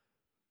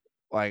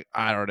 like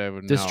I don't even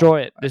know.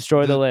 Destroy it.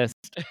 Destroy the list.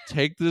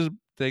 Take this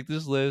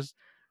list,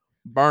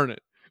 burn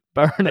it.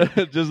 Burn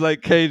it. Just like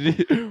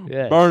KG.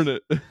 Yes. Burn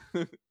it.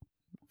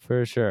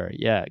 For sure.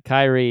 Yeah.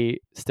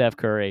 Kyrie, Steph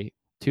Curry,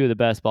 two of the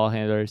best ball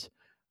handlers.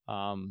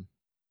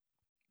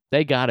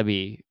 They got to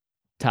be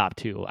top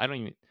two. I don't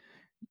even.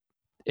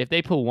 If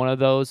they put one of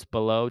those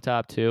below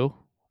top two,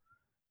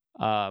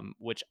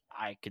 which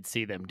I could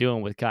see them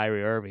doing with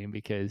Kyrie Irving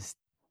because,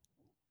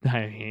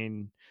 I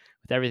mean,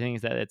 with everything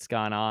that's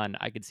gone on,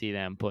 I could see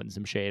them putting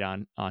some shade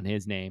on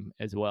his name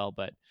as well.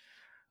 But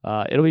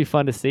it'll be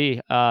fun to see.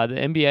 The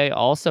NBA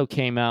also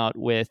came out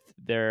with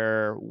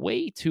their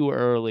way too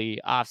early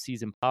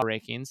offseason power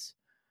rankings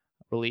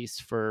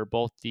released for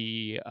both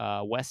the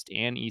West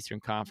and Eastern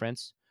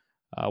Conference.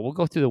 We'll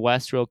go through the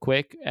West real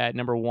quick. At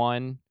number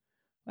 1,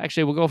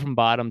 actually, we'll go from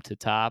bottom to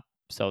top.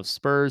 So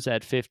Spurs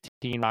at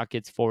 15,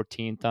 Rockets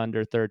 14,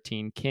 Thunder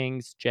 13,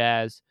 Kings,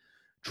 Jazz,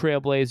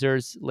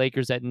 Trailblazers,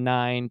 Lakers at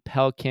 9,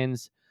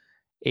 Pelicans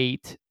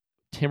 8,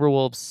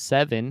 Timberwolves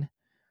 7,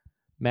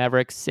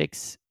 Mavericks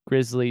 6,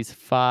 Grizzlies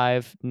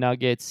 5,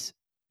 Nuggets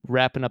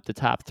wrapping up the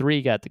top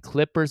 3. Got the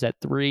Clippers at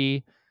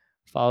 3,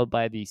 followed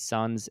by the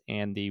Suns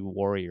and the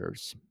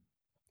Warriors.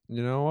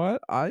 You know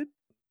what? I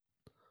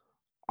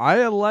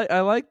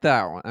like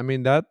that one. I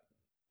mean that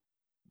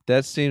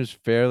seems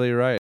fairly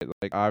right.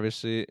 Like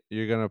obviously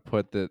you're gonna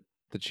put the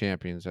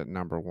champions at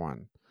number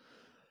 1.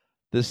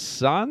 The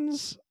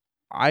Suns,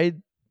 I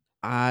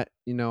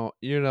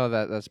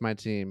that's my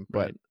team, but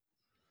Right.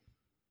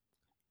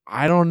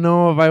 I don't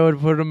know if I would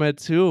put them at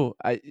 2.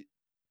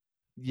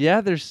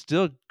 Yeah, they're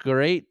still a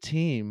great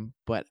team,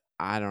 but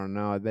I don't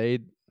know. They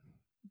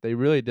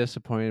really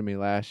disappointed me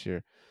last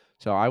year.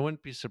 So I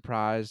wouldn't be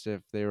surprised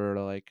if they were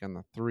like in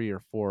the 3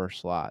 or 4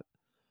 slot.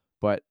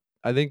 But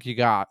I think you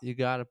got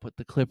to put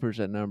the Clippers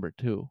at number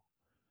 2.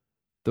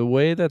 The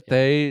way that Yeah.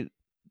 they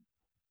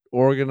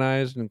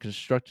organized and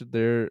constructed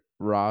their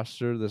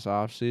roster this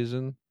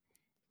offseason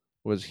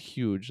was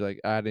huge. Like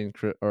adding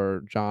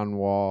or John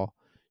Wall,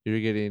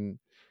 you're getting.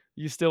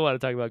 You still want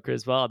to talk about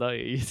Chris Paul, don't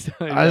you? You still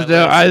I that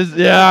still, list.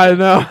 yeah, I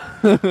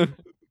know.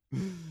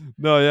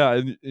 No, yeah,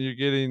 and you're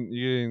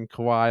getting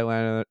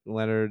Kawhi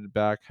Leonard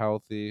back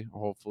healthy,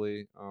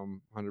 hopefully,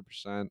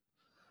 100%.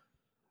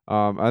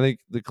 I think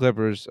the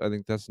Clippers, I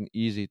think that's an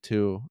easy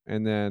 2,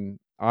 and then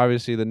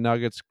obviously the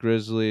Nuggets,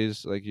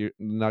 Grizzlies, like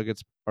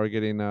Nuggets are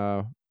getting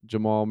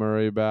Jamal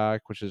Murray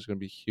back, which is going to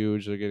be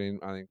huge. They're getting,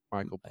 I think,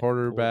 Michael Michael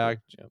Porter back.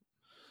 Porter. Yep.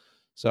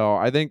 So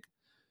I think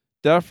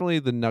definitely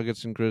the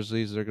Nuggets and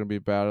Grizzlies are going to be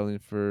battling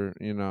for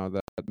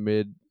that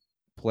mid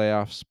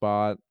playoff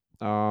spot.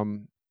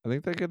 I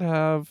think they could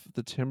have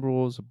the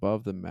Timberwolves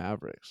above the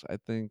Mavericks. I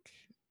think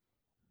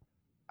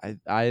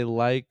I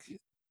like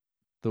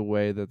the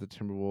way that the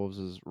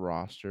Timberwolves'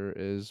 roster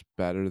is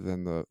better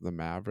than the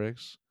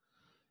Mavericks.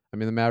 I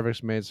mean, the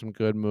Mavericks made some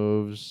good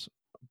moves,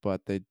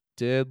 but they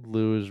did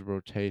lose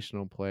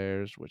rotational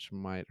players, which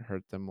might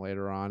hurt them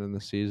later on in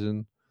the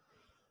season.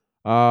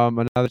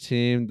 Another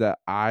team that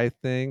I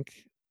think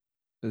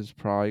is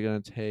probably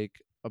going to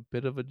take a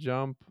bit of a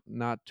jump,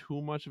 not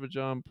too much of a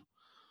jump,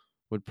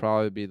 would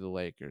probably be the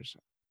Lakers.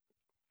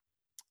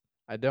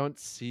 I don't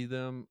see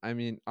them. I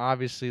mean,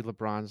 obviously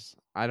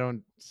I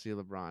don't see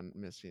LeBron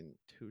missing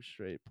 2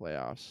 straight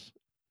playoffs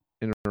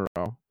in a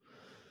row.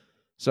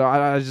 So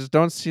I just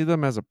don't see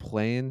them as a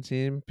play-in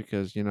team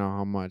because you know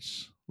how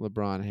much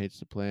LeBron hates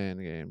to play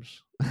in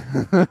games.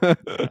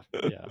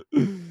 Yeah.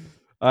 Yeah.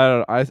 I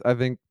don't. I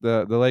think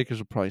the Lakers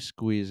will probably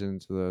squeeze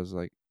into those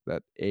like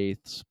that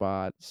 8th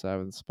spot,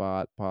 7th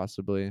spot,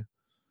 possibly.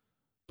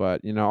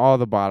 But all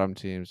the bottom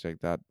teams like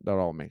that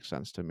all makes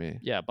sense to me.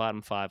 Yeah.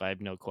 Bottom 5, I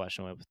have no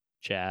question with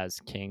Jazz,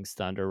 Kings,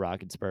 Thunder,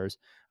 Rockets, Spurs.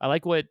 I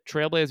like what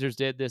Trailblazers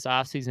did this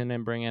offseason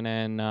and bringing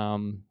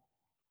in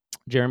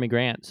Jeremy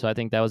Grant. So I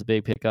think that was a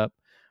big pickup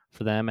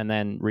for them. And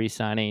then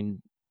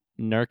re-signing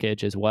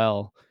Nurkic as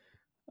well.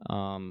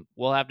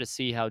 We'll have to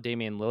see how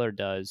Damian Lillard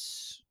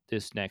does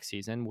this next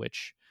season,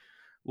 which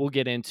we'll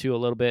get into a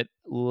little bit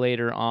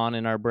later on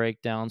in our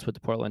breakdowns with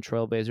the Portland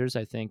Trailblazers.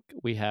 I think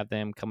we have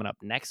them coming up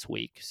next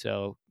week,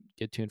 so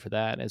get tuned for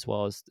that, as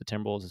well as the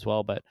Timberwolves as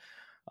well. But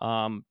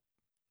um,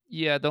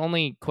 yeah, the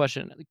only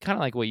question, kind of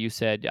like what you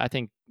said, I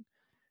think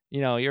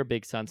you're a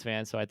big Suns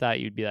fan, so I thought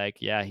you'd be like,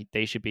 yeah,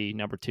 they should be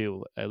number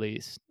 2 at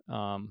least.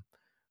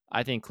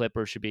 I think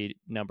Clippers should be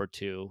number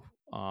 2.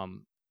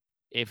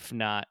 If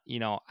not,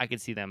 I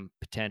could see them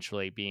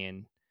potentially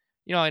being,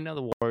 I know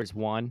the Warriors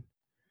won,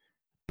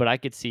 but I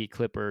could see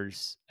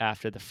Clippers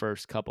after the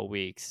first couple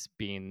weeks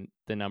being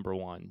the number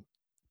 1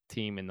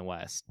 team in the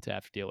West to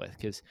have to deal with,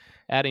 because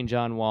adding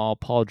John Wall,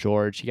 Paul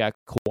George, you got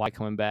Kawhi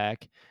coming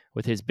back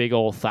with his big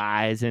old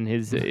thighs and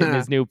his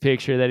new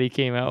picture that he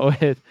came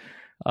out with.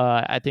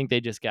 I think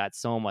they just got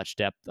so much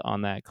depth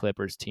on that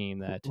Clippers team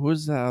that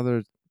Who's that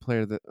other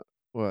player that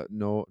what?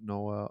 No,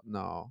 Noel,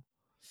 no.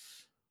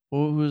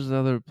 Who's the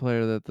other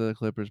player that the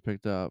Clippers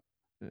picked up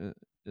in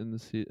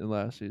in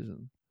last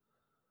season?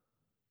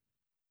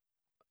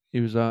 He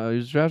was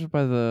drafted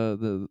by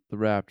the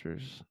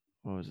Raptors.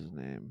 What was his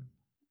name?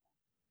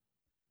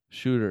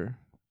 Shooter.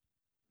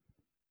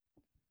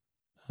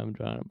 I'm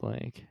drawing a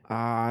blank.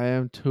 I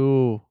am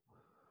too.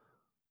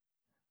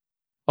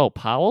 Oh,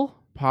 Powell?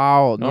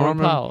 Powell, Norman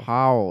Norman Powell.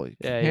 Powell. You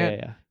Yeah,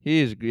 can't.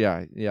 yeah,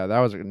 yeah. Yeah. That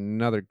was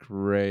another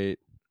great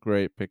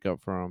pickup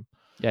from him.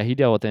 Yeah, he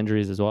dealt with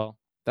injuries as well.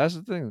 That's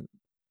the thing.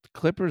 The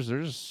Clippers,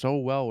 they're just so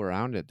well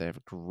rounded. They have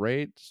a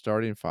great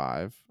starting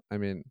 5. I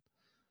mean,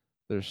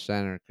 their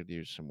center could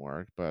use some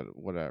work, but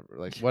whatever.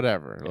 Like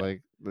whatever. Yeah.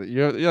 Like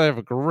you have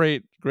a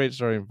great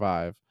starting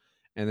 5,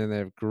 and then they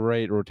have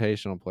great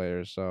rotational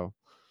players. So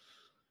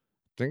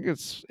I think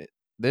it's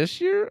this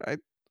year.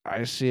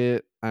 I see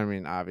it. I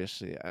mean,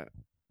 obviously,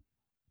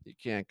 you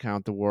can't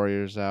count the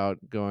Warriors out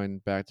going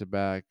back to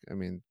back. I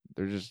mean,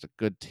 they're just a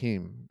good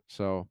team.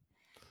 So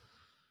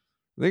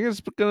I think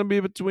it's going to be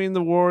between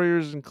the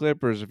Warriors and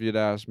Clippers, if you'd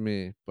ask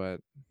me.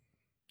 But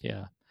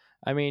Yeah.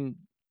 I mean,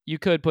 you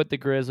could put the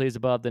Grizzlies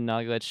above the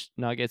Nuggets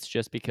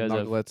just because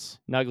of Nuggets.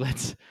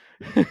 Nuggets,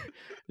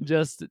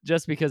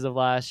 just because of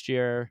last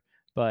year.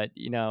 But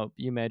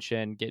you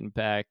mentioned getting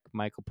back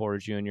Michael Porter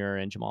Jr.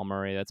 and Jamal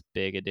Murray. That's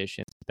big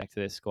additions back to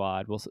this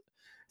squad. We'll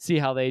see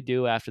how they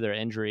do after their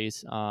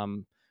injuries.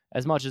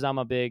 As much as I'm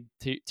a big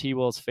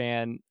T-Wolves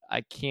fan,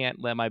 I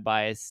can't let my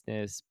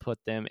biasness put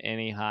them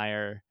any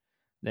higher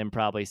than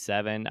probably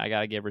 7. I got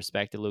to give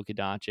respect to Luka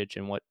Doncic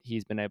and what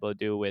he's been able to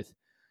do with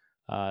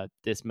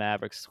this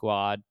Mavericks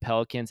squad.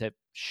 Pelicans have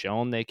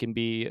shown they can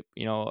be,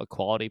 a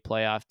quality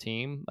playoff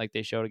team like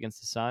they showed against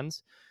the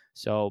Suns.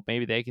 So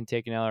maybe they can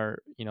take another,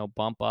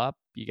 bump up.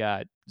 You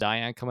got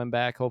Zion coming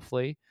back,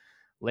 hopefully.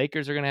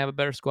 Lakers are going to have a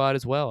better squad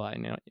as well. I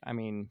know. I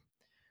mean,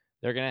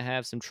 they're going to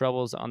have some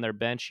troubles on their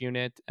bench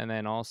unit, and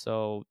then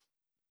also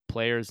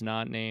players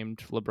not named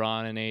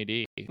LeBron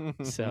and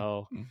AD.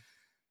 So,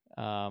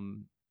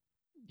 um,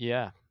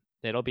 yeah,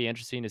 it'll be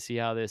interesting to see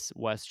how this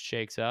West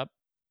shakes up.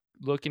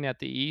 Looking at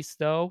the East,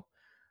 though,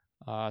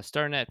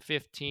 starting at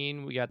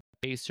 15, we got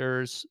the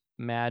Pacers,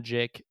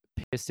 Magic,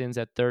 Pistons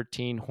at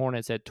 13,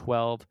 Hornets at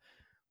 12,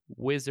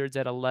 Wizards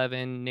at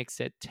 11,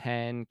 Knicks at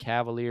 10,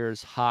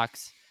 Cavaliers,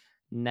 Hawks,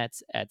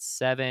 Nets at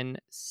 7,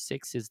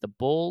 6 is the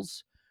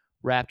Bulls,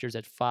 Raptors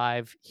at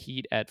 5,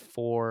 Heat at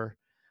 4,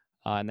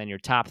 and then your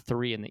top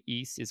 3 in the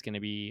East is going to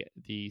be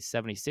the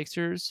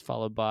 76ers,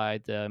 followed by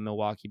the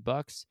Milwaukee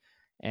Bucks.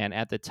 And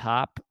at the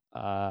top,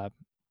 kind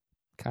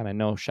of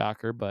no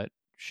shocker, but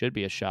should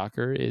be a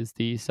shocker, is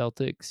the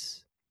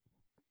Celtics.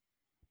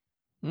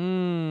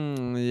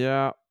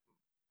 Yeah.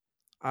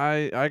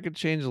 I could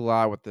change a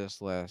lot with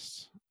this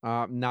list.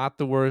 Not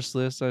the worst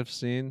list I've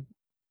seen,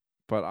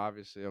 but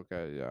obviously,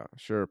 okay, yeah,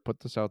 sure, put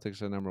the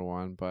Celtics at number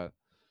 1, but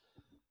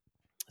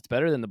It's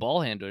better than the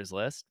ball handlers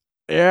list.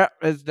 yeah,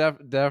 it's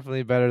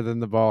definitely better than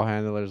the ball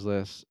handlers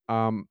list.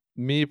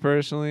 Me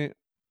personally,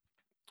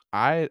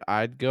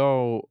 I'd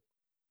go.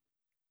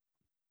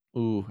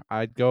 Ooh,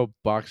 I'd go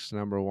Bucks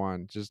number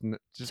 1. Just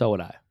So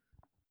would I.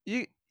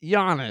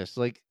 Giannis,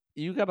 like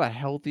you got a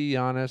healthy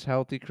Giannis,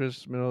 healthy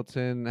Chris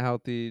Middleton,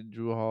 healthy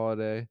Drew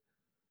Holiday.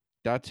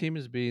 That team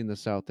is beating the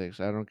Celtics.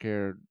 I don't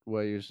care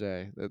what you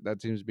say. That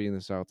team's beating the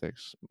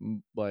Celtics.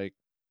 Like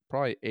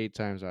probably 8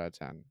 times out of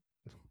 10.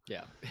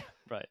 Yeah,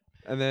 right.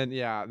 And then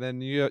yeah,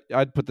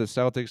 I'd put the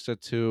Celtics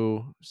at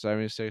 2,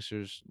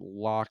 76ers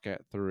lock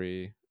at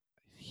 3.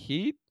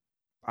 Heat,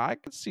 I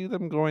could see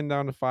them going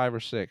down to 5 or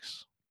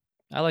 6.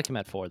 I like him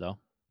at 4, though.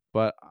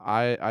 But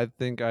I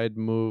think I'd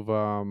move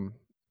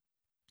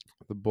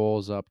the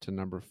Bulls up to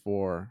number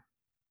 4.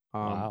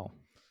 Wow.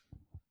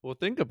 Well,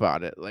 think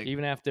about it. Like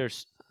Even after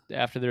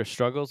their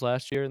struggles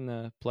last year in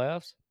the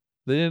playoffs,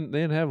 they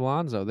didn't have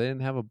Lonzo. They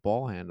didn't have a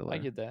ball I handler.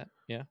 get that.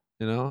 Yeah,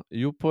 You know,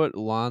 you put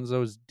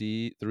Lonzo's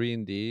 3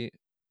 and D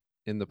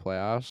in the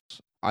playoffs.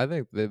 I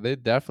think they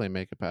definitely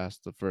make it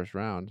past the first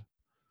round.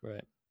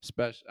 right.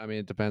 Especially, I mean,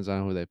 it depends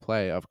on who they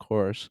play, of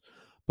course.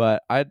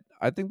 But I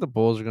think the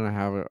Bulls are gonna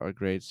have a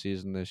great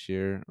season this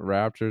year.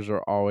 Raptors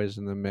are always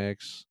in the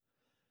mix.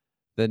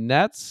 The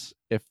Nets,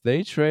 if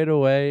they trade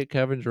away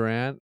Kevin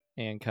Durant,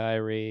 And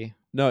Kyrie,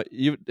 no,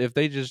 if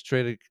they just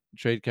trade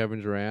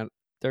Kevin Durant,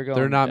 they're they're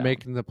going not down.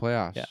 making the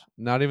Yeah. playoffs.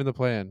 Not even the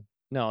play-in.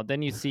 No,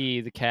 then you see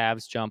the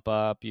Cavs jump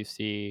up. You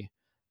see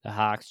the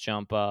Hawks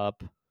jump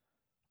up.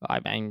 I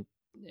mean,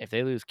 if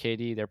they lose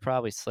KD, they're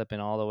probably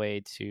slipping all the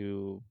way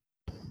to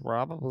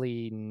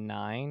probably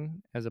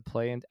 9 as a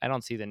play-in. I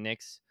don't see the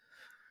Knicks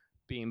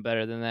being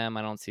better than them.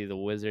 I don't see the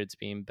Wizards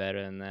being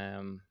better than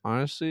them.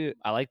 Honestly,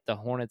 I like the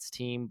Hornets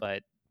team,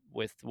 but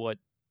with what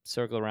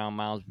circled around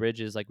Miles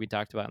Bridges, like we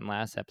talked about in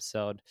last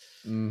episode,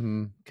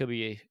 could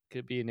be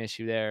an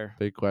issue there.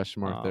 big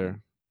question mark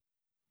there.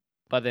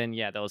 But then,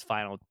 yeah, those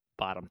final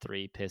bottom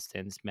 3: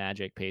 Pistons,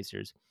 Magic,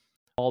 Pacers,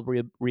 all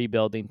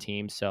rebuilding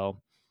teams.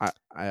 So I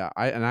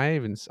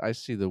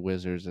see the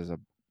Wizards as a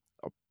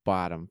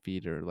bottom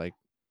feeder. Like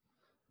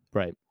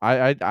right,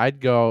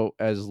 I'd go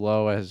as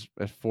low as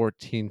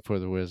 14 for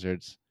the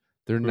Wizards.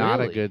 They're not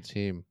a really, good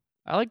team.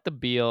 I like the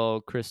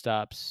Beal,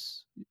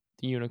 Kristaps,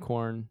 the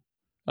unicorn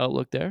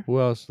outlook there. Who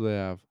else do they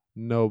have?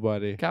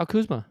 Nobody. Kyle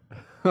Kuzma.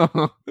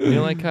 All You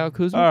don't like Kyle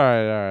Kuzma?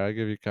 right. I'll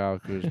give you Kyle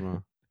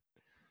Kuzma.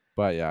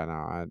 But yeah, no,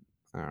 I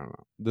don't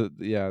know.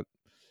 Yeah,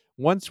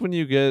 once when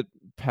you get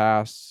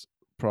past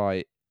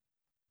probably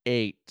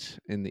 8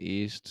 in the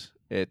East,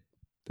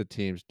 the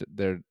teams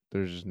they're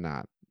just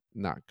not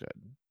good.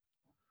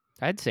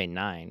 I'd say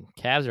 9.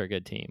 Cavs are a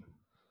good team.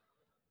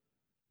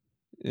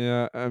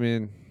 Yeah, I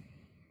mean,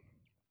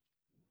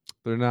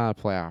 they're not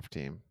a playoff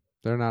team.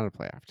 They're not a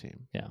playoff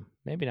team. Yeah,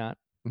 maybe not.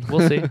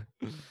 We'll see.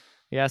 You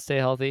gotta stay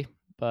healthy.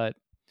 But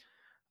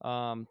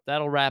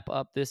that'll wrap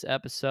up this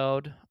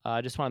episode.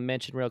 I just want to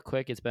mention real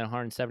quick, it's been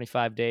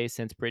 175 days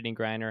since Brittany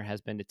Griner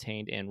has been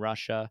detained in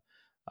Russia.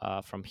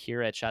 From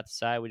here at Shot the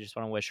Side, we just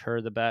want to wish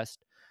her the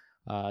best.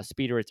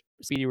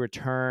 Speedy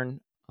return,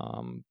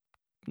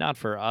 not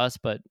for us,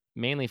 but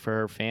mainly for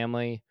her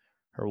family,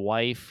 her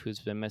wife, who's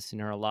been missing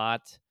her a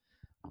lot,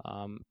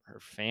 her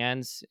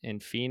fans in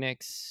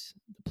Phoenix,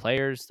 the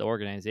players, the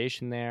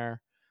organization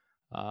there,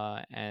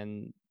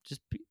 and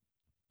just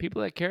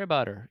people that care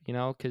about her,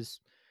 because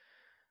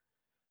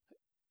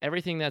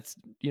everything that's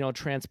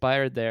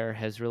transpired there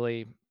has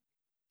really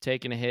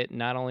taken a hit,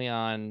 not only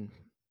on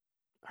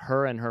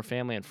her and her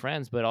family and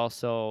friends, but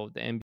also the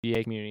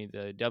NBA community,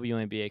 the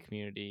WNBA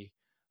community,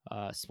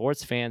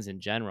 sports fans in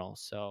general.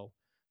 So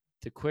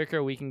the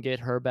quicker we can get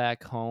her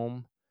back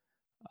home,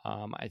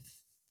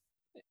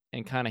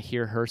 and kind of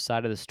hear her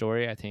side of the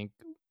story, I think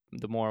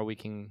the more we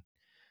can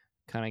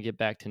kind of get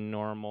back to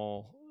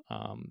normal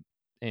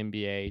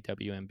NBA,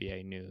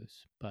 WNBA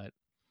news. But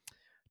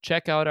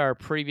check out our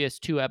previous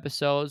 2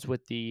 episodes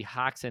with the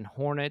Hawks and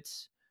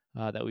Hornets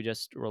that we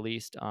just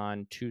released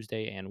on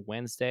Tuesday and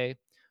Wednesday.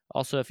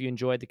 Also, if you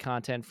enjoyed the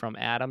content from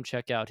Adam,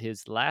 check out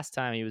his last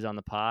time he was on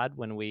the pod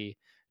when we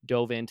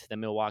dove into the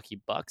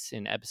Milwaukee Bucks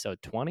in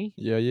episode 20.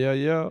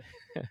 Yeah.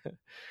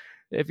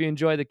 If you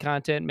enjoyed the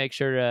content, make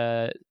sure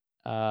to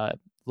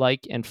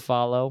like and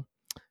follow.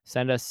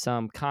 Send us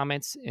some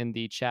comments in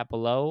the chat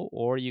below,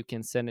 or you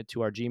can send it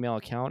to our Gmail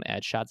account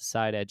at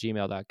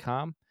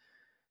shotsaside@gmail.com.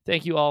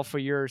 Thank you all for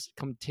your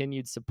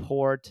continued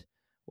support.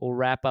 We'll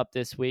wrap up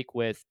this week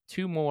with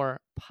 2 more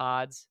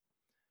pods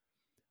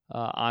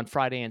on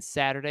Friday and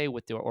Saturday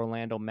with the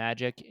Orlando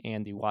Magic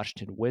and the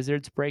Washington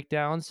Wizards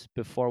breakdowns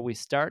before we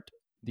start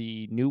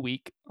the new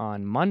week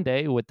on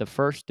Monday with the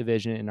first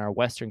division in our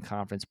Western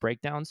Conference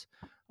breakdowns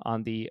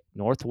on the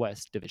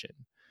Northwest Division.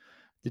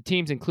 The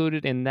teams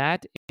included in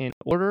that in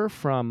order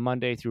from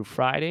Monday through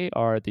Friday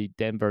are the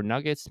Denver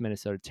Nuggets,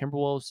 Minnesota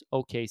Timberwolves,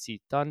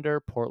 OKC Thunder,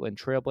 Portland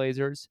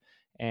Trailblazers,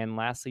 and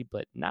lastly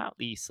but not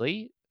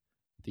leastly,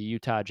 the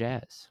Utah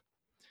Jazz.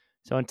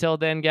 So until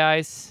then,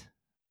 guys,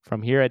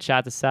 from here at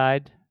Shots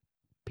Aside,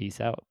 peace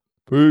out.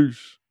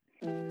 Peace.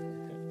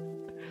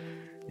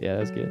 Yeah, that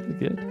was good. That's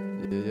good.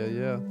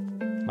 Yeah.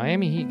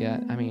 Miami Heat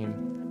got, I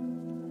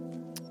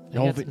mean, they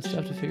got some Jovic.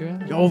 stuff to figure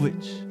out.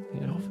 Jovic.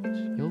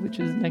 Jovic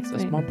is the next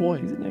That's thing. my boy.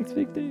 He's the next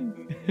big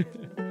thing.